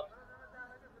matchup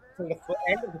till the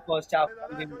end of the first half,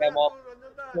 ending them off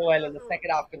so well in the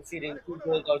second half, conceding 2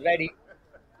 goals already.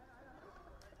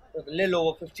 With a little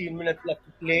over 15 minutes left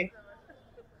to play.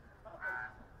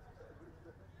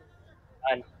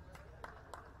 And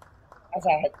as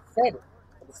I had said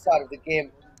at the start of the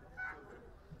game,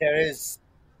 there is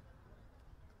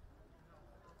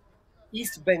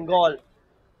East Bengal,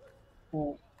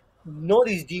 who know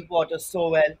these deep waters so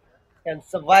well, can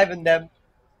survive in them,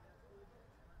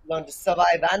 learn to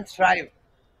survive and thrive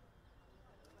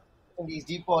in these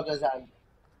deep waters. And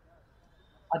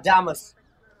Adamas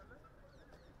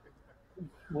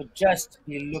would just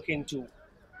be looking to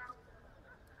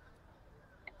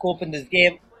cope in this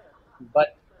game,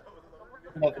 but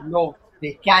you never know.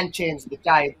 They can change the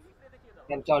tide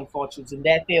and turn fortunes in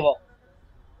their favor.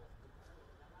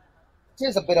 It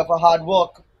is a bit of a hard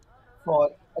work for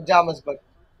Adamas, but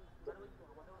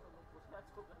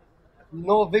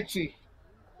no victory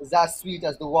is as sweet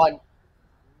as the one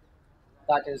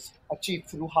that is achieved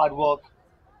through hard work,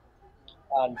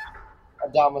 and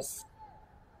Adamas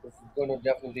is going to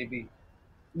definitely be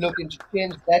looking to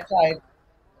change that tide,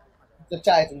 the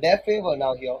tide in their favor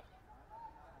now here.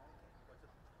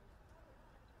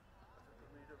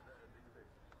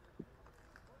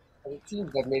 And it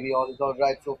seems that maybe all is all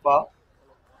right so far.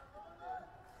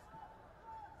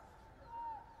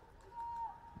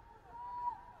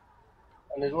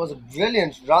 And it was a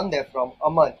brilliant run there from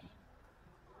Aman.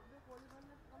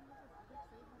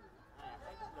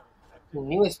 The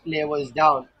newest player was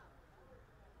down,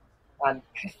 and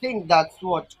I think that's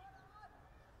what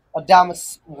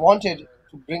Adamas wanted,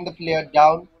 to bring the player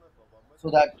down so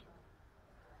that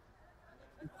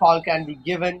foul can be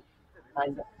given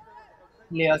and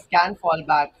players can fall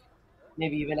back,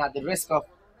 maybe even at the risk of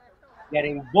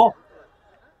getting booked.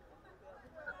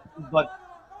 But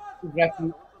the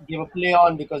referee gave a play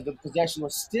on because the possession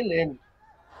was still in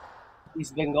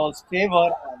East Bengal's favor,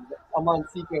 and Aman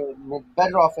Sikhe made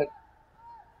better of it,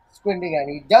 squinting, and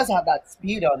he does have that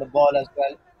speed on the ball as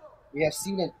well. We have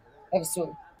seen it ever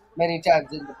so many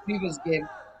times in the previous game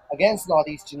against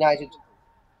Northeast United,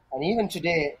 and even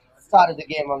today started the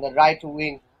game on the right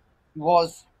wing.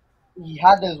 He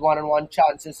had those one-on-one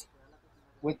chances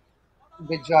with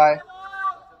Vijay,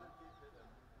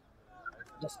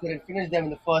 just couldn't finish them in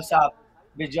the first half.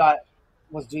 Vijay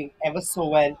was doing ever so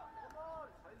well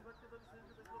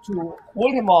to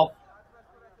hold him off,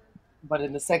 but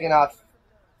in the second half,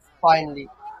 finally,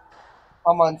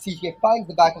 Aman CK finds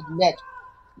the back of the net,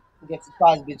 gets it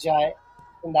past Vijay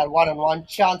in that one-on-one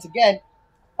chance again,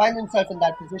 finds himself in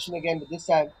that position again, but this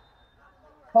time,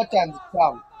 third time's the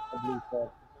charm, I believe, for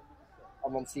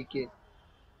Aman CK.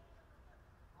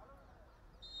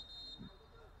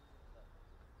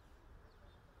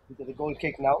 Into the goal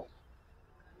kick now.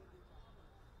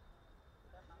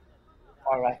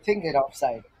 Or I think they're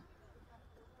offside.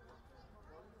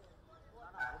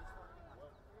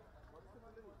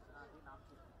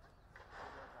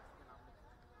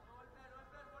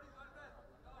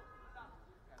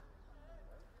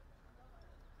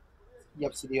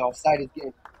 Yep, so the offside is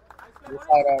getting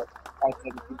outside our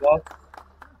outside of the box.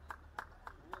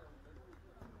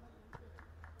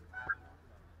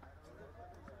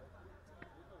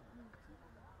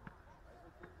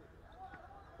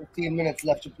 .15 minutes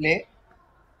left to play.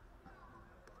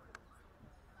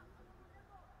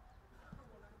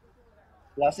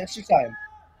 Last extra time.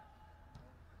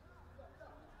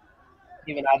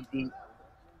 Even at the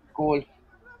goal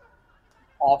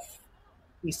of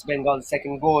East Bengal's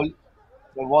second goal,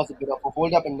 there was a bit of a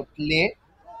hold up in the play.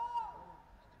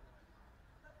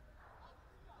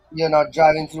 You're not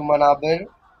driving through Manabir.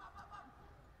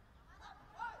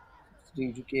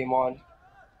 Steve came on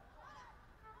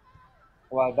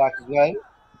a while back as well.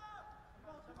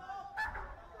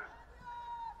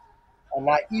 And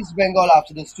now East Bengal,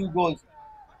 after those two goals,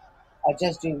 are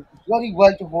just doing very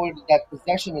well to hold that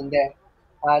possession in there.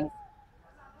 And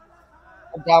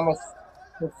Adamas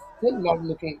is still not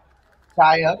looking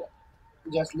tired,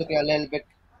 just looking a little bit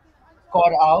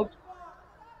caught out,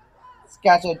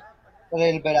 scattered a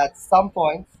little bit at some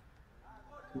points.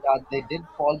 Now they did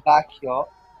fall back here.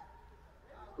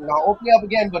 Now opening up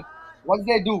again, but once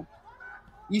they do,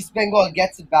 East Bengal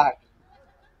gets it back.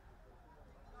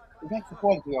 That's the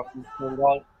quality of East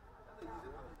Bengal.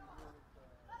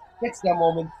 Takes their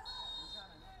moment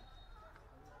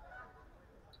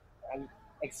and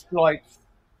exploits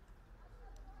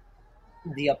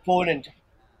the opponent.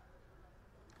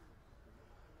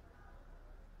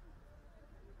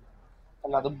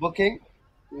 Another booking,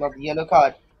 another yellow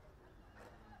card.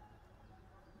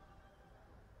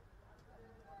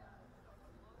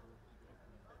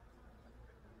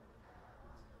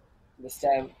 This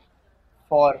time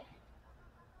for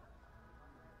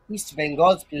East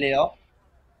Bengal's player,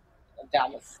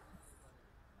 Adamas.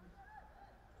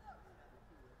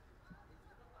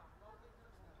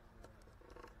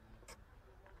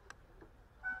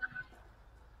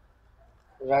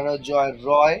 Runner Joy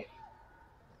Roy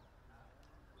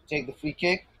take the free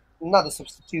kick. Another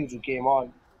substitute who came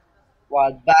on.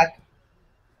 While back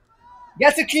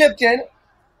gets it clipped in.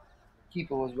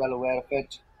 Keeper was well aware of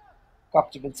it.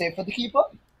 Comfortable save for the keeper.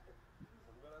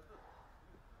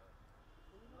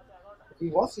 If he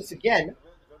wants this again,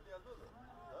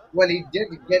 well, he did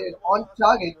get it on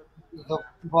target. The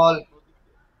ball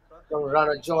from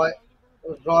runner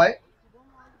Roy.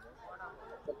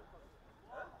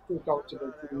 Too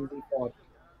comfortable, too easy for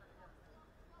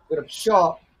Good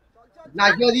Shaw.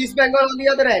 Now here's East Bengal on the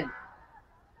other end.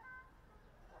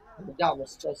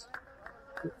 Adamas just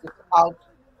puts it out.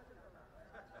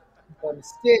 A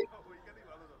mistake,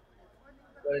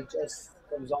 but it just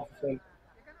comes off of him.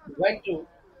 He went to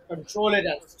control it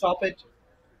and stop it.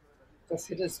 Just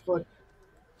hit his foot.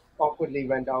 Awkwardly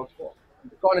went out for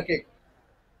the corner kick.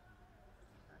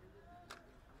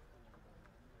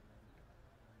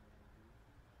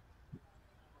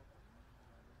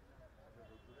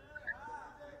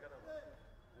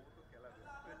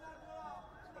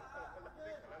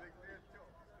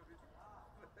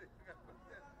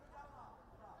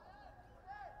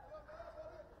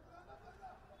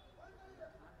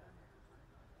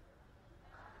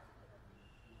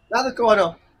 Another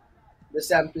corner. This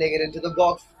time playing it into the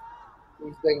box.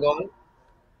 East Bengal.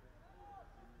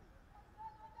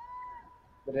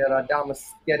 But here Adamas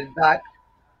get it back.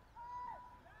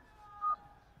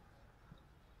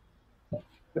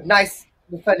 But nice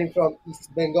defending from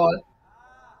East Bengal.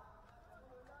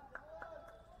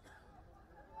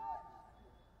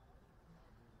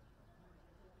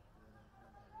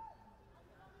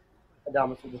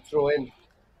 Adamas with the throw in.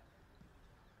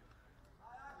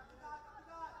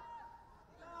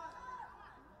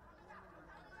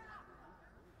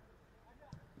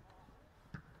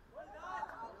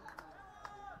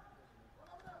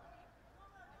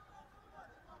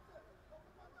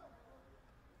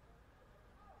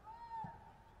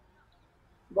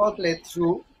 Ball played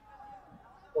through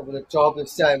over the top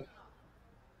this time.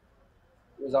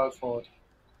 It was out for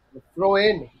the throw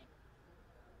in.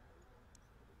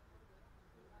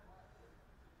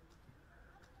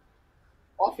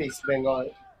 Off East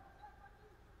Bengal.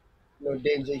 No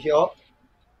danger here.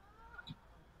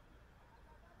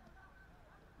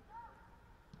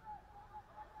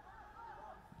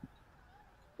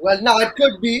 Well, now it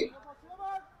could be,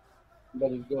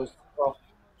 but it goes off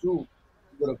to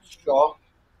Guru Shaw.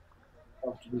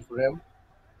 Comfortable for him.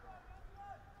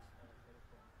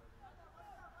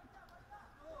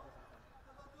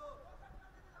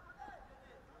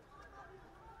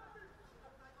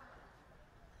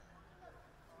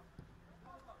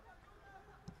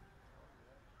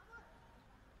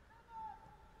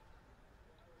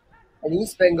 And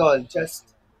East Bengal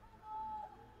just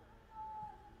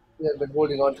been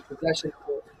holding on to possession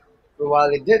for a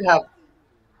while. They did have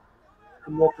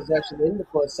more possession in the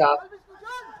first half.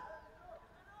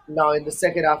 Now in the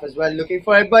second half as well, looking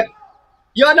for it. But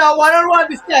you're now one-on-one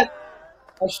this time.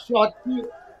 A shot. He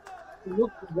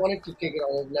wanted to kick it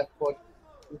on his left foot.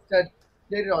 Instead,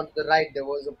 played it onto the right. There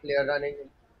was a player running.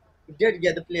 He did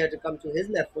get the player to come to his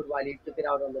left foot while he took it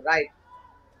out on the right.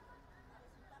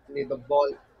 Made the ball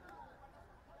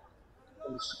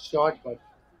short, but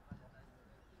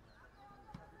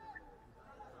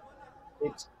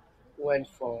it went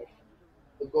for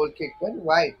the goal kick. Went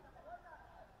wide.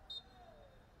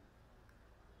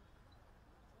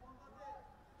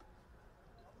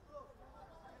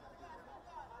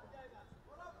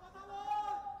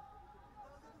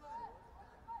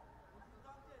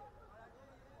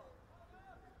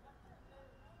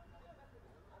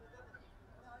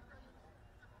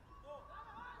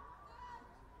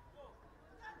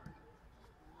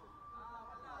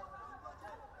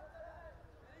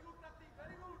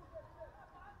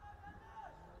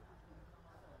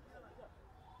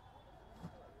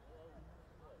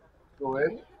 Go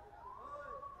in.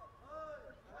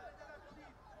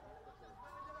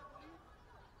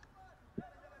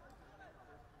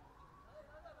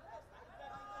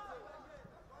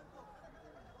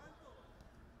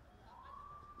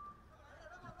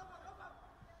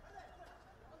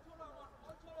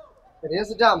 And here's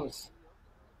the Adamas.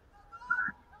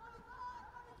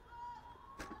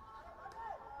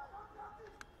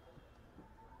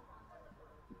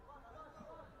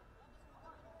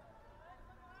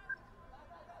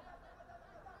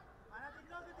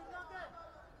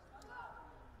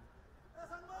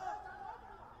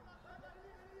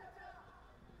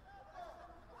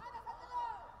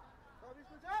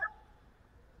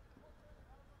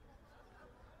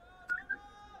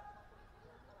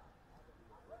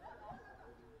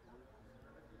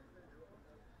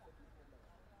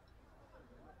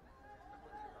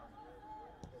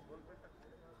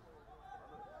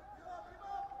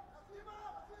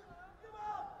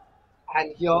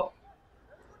 And here,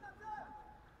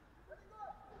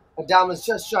 Adamas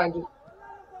just trying to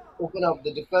open up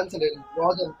the defense a little,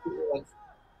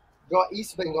 draw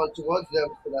East Bengal towards them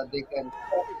so that they can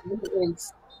move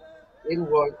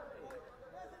inward.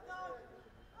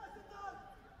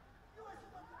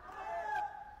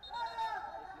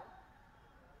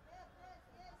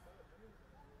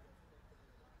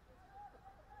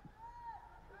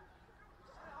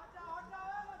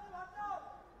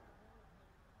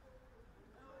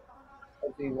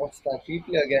 As we watch that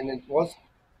replay again, it was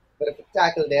a bit of a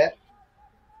tackle there.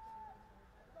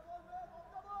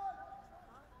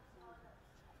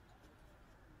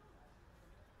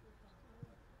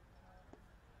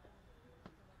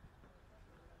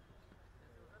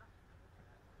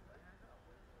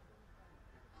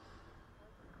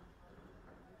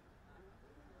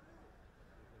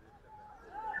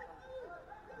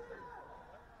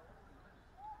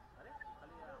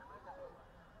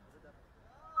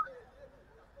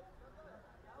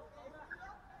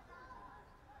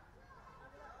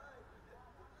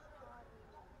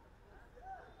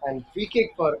 And free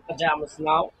kick for Adamas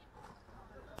now.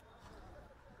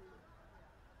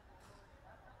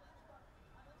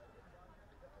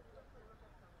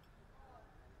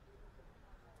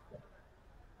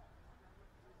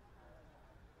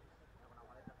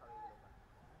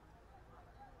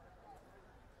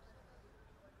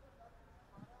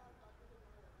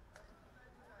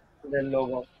 Then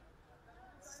over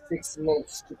 6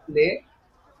 minutes to play.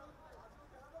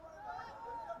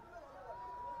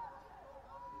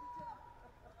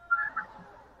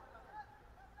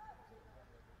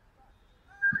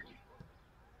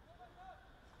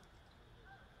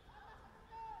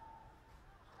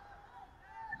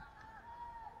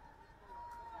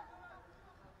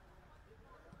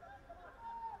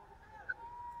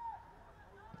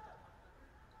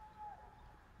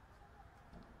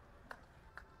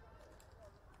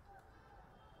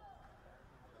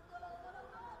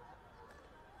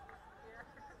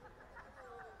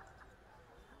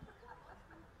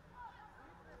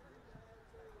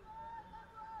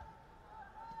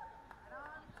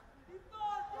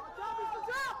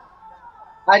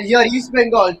 And here East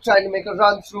Bengal trying to make a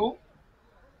run through.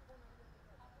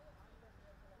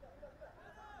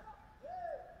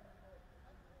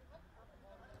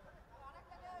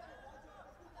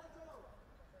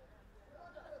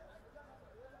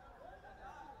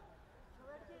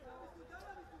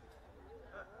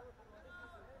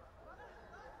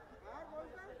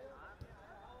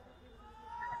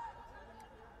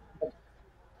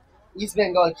 East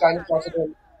Bengal trying to cross it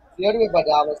in. Cleared away by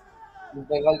Adamas. East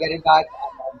Bengal get it back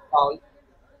and foul.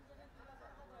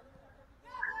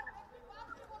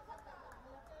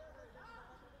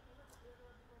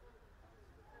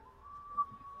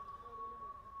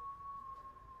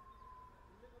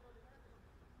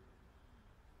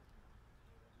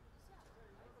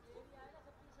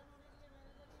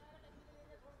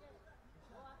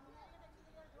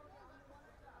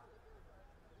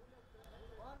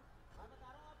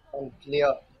 And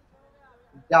clear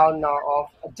down now of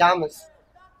Adamas.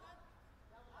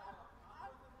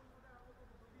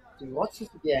 So watch this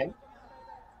again.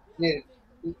 Here,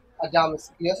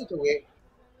 Adamas clears it away.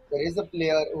 There is a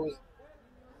player who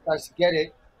tries to get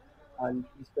it, and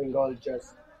East Bengal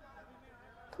just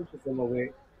pushes him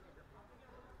away.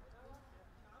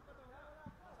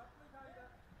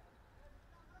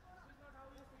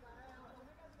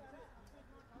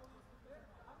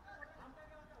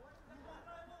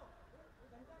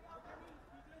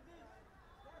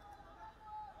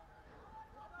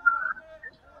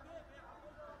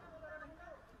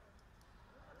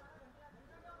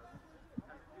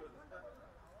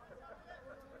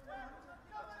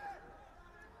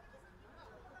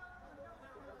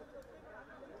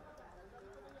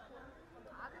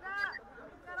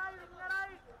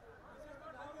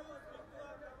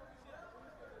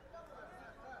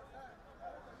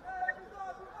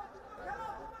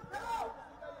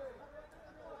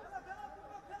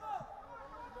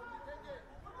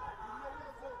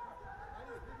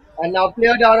 And now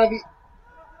player down of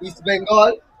East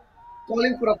Bengal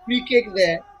calling for a free kick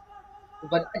there.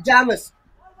 But Adamas,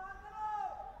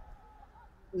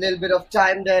 a little bit of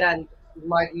time there and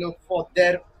might look for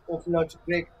their opener to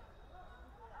break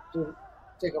to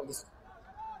take off this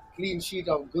clean sheet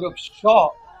of Gurup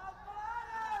Shaw.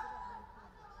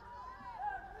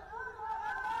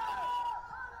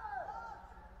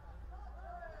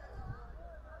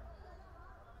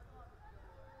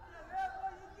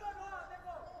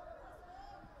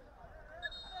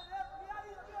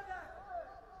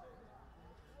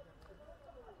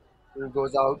 It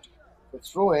goes out for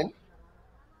throw in.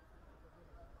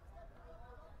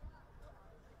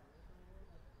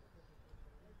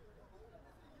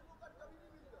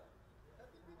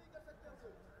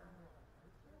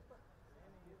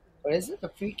 Or is it a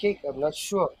free kick? I'm not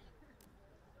sure.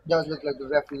 Does look like the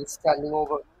referee is standing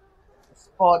over the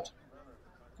spot,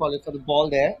 calling for the ball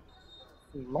there.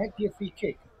 It might be a free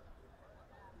kick.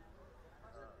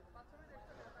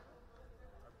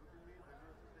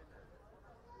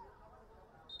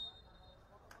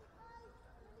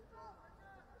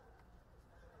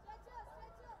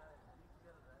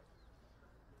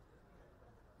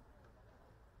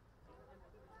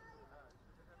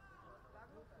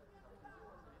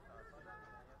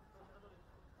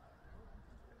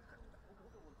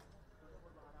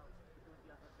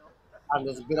 And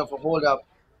there's a bit of a hold up.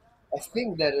 I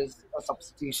think there is a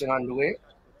substitution underway.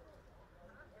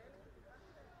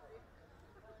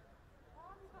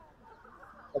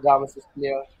 Adamas'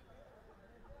 player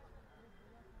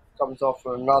comes off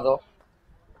for another.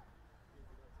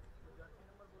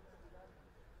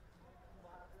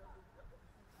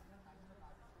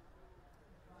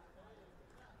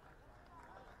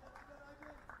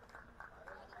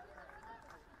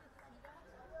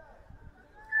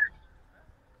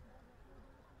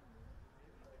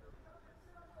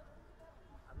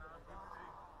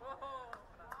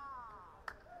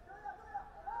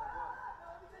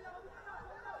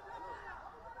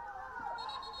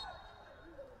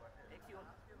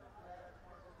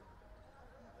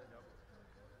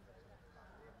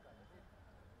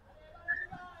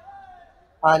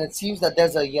 And it seems that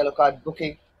there's a yellow card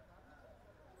booking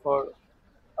for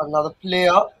another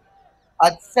player.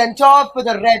 At sent off with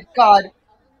a red card.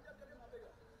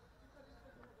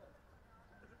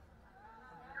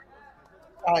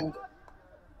 And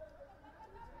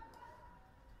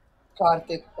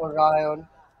Karthik Orion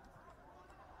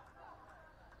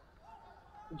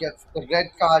gets the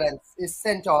red card and is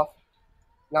sent off.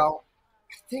 Now,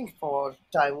 I think for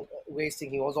time wasting,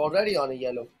 he was already on a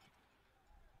yellow.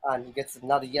 And he gets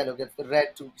another yellow, gets the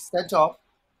red to be sent off.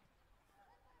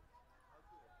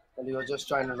 And he was just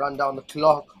trying to run down the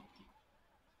clock.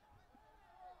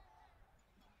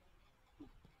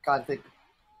 Karthik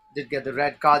did get the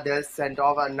red card there, sent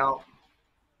off, and now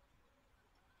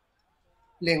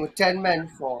playing with 10 men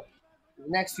for the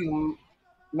next few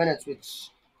minutes, which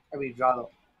I mean, rather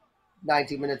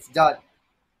 90 minutes done,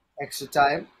 extra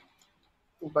time.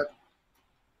 But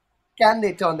can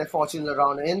they turn their fortunes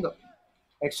around in the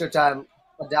extra time?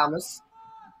 Adamas.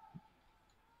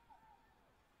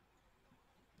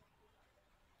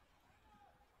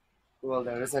 Well,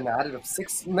 there is an added of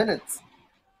 6 minutes.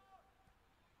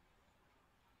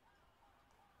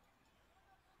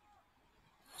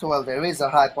 So, well, there is a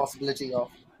high possibility of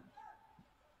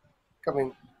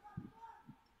coming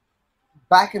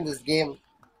back in this game.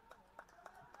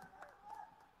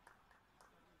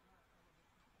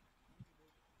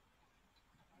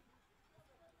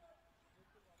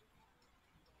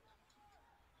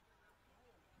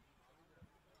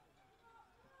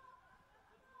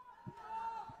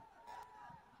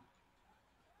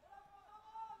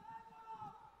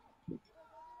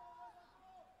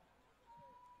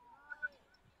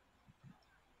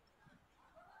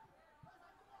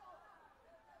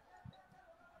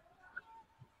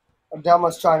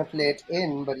 Adamas trying to play it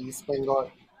in, but East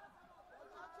Bengal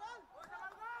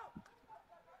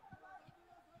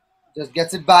just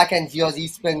gets it back, and here's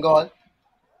East Bengal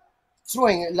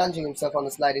lunging himself on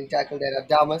the sliding tackle there.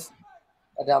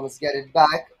 Adamas get it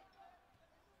back.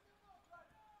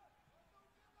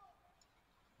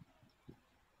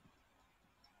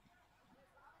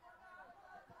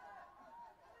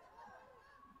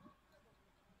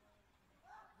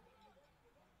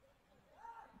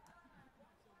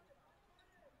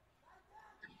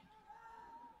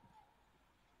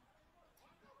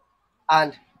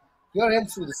 And you're in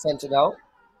through the center now.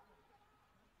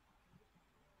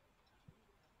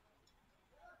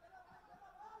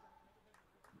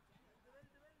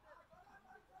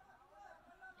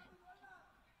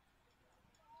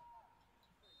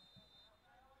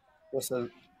 Russell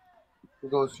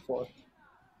goes for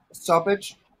a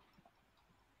stoppage.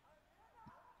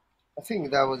 I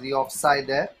think that was the offside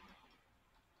there.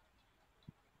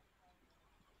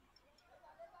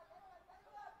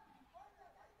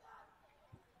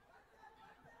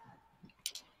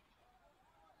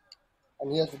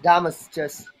 And here's Damas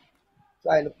just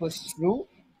trying to push through.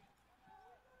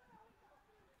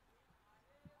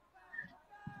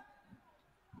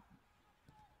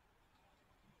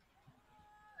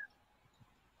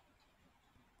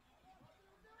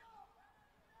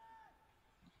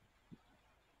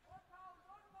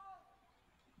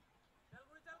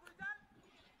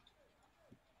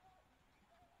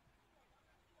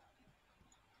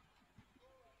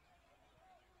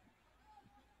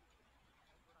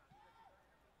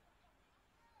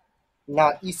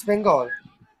 Now East Bengal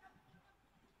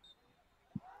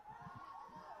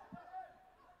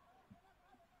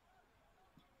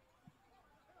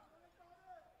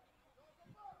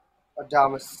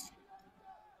Adamas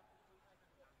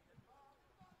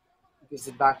gives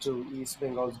it back to East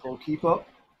Bengal's goalkeeper.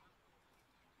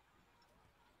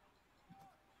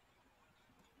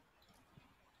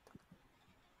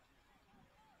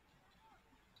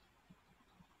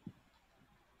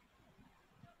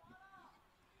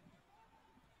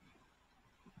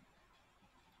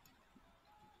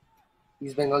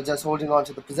 East Bengal just holding on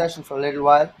to the possession for a little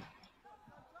while.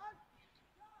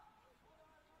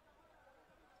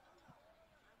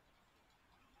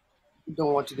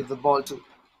 Don't want to give the ball to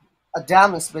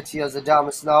Adamas, but here's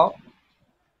Adamas now.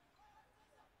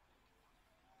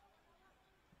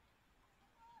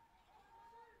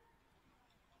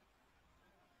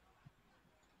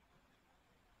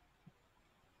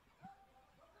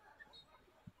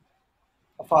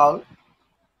 A foul.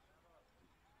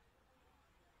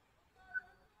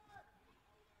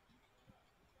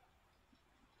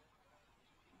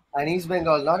 And East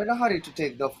Bengal not in a hurry to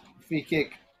take the free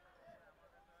kick.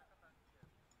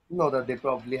 Know that they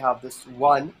probably have this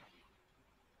one.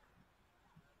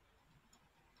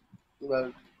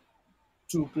 Well,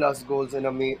 2+ goals in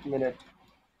a minute.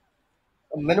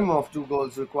 A minimum of 2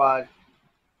 goals required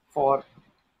for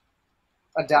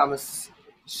Adamas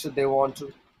should they want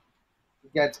to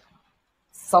get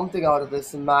something out of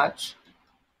this match.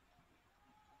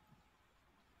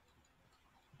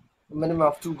 A minimum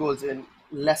of 2 goals in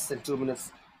less than 2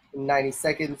 minutes, in 90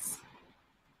 seconds.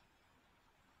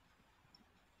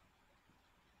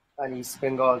 And East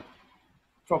Bengal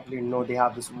probably know they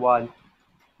have this one.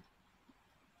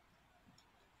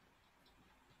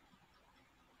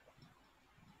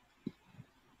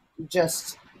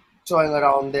 Just toying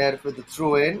around there with the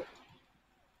throw in.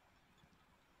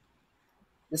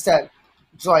 This time,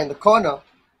 drawing the corner.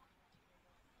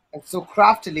 And so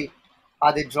craftily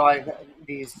are they drawing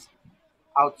these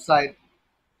outside,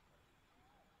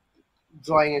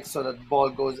 drawing it so that the ball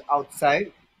goes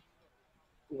outside.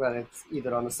 Well, it's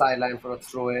either on the sideline for a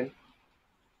throw in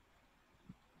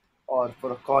or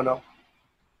for a corner.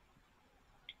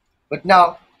 But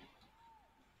now,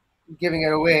 giving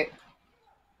it away.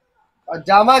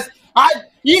 Adamas and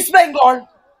East Bengal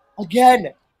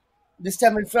again. This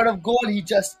time in front of goal, he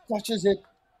just touches it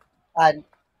and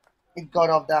it got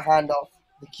off the hand of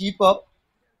the keeper.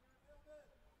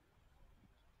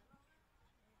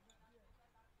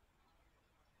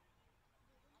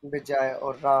 Vijay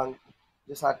or Rang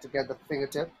just had to get the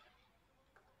fingertip.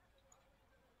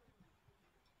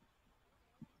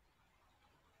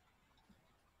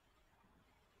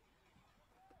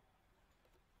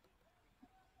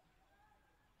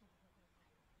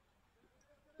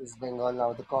 East Bengal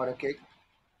now the corner kick.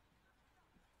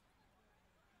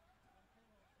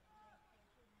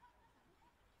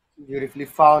 Beautifully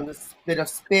found a bit of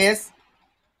space.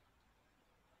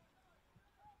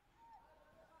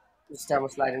 This time a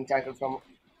sliding tackle from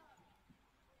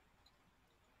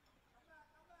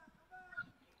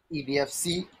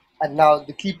EBFC. And now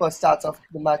the keeper starts off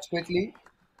the match quickly.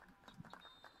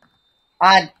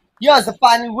 And here's the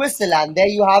final whistle, and there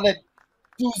you have it.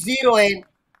 2-0 in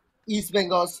East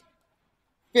Bengal's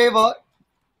favor.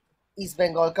 East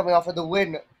Bengal coming off with the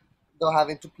win, though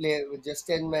having to play with just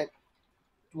 10 men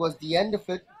towards the end of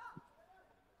it.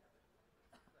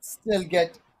 Still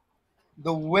get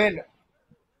the win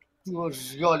to a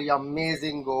really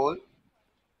amazing goal.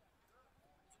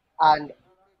 And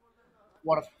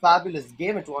what a fabulous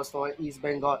game it was for East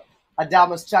Bengal.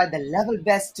 Adamas tried the level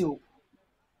best to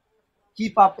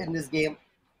keep up in this game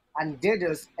and did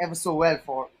us ever so well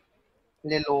for a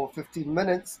little over 15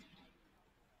 minutes.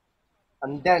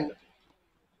 And then,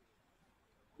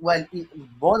 well,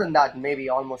 more than that, maybe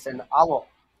almost an hour.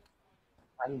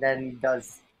 And then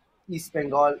does East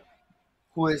Bengal,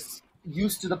 who is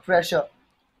used to the pressure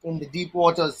in the deep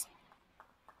waters,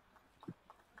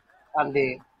 and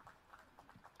they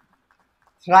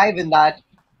thrive in that,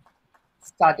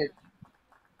 started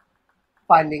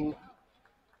finding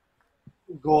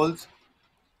goals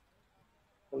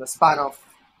in the span of,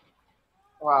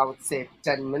 I would say,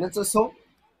 10 minutes or so,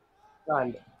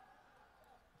 and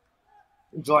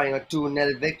enjoying a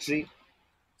 2-0 victory.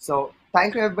 So,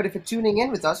 thank you everybody for tuning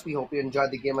in with us. We hope you enjoyed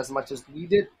the game as much as we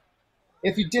did.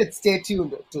 If you did, stay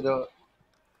tuned to the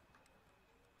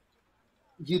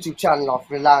YouTube channel of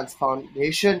Reliance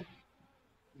Foundation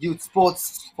Youth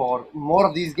Sports for more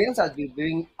of these games, as we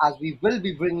will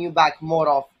be bringing you back more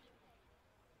of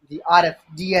the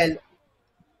RFDL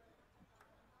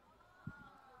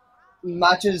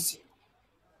matches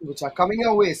which are coming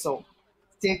your way. So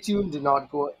stay tuned, do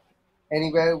not go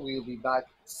anywhere. We'll be back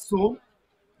soon.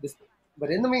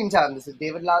 But in the meantime, this is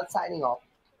David Lal signing off.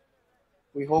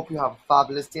 We hope you have a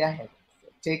fabulous day ahead.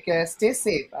 Take care, stay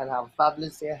safe, and have a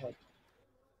fabulous day ahead.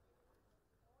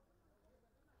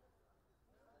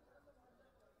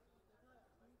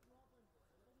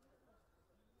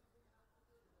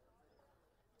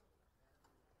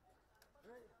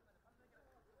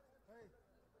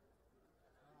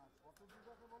 কত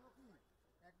দিবাকে বলো কি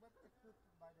একবার একটু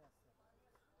বাইরে আসছে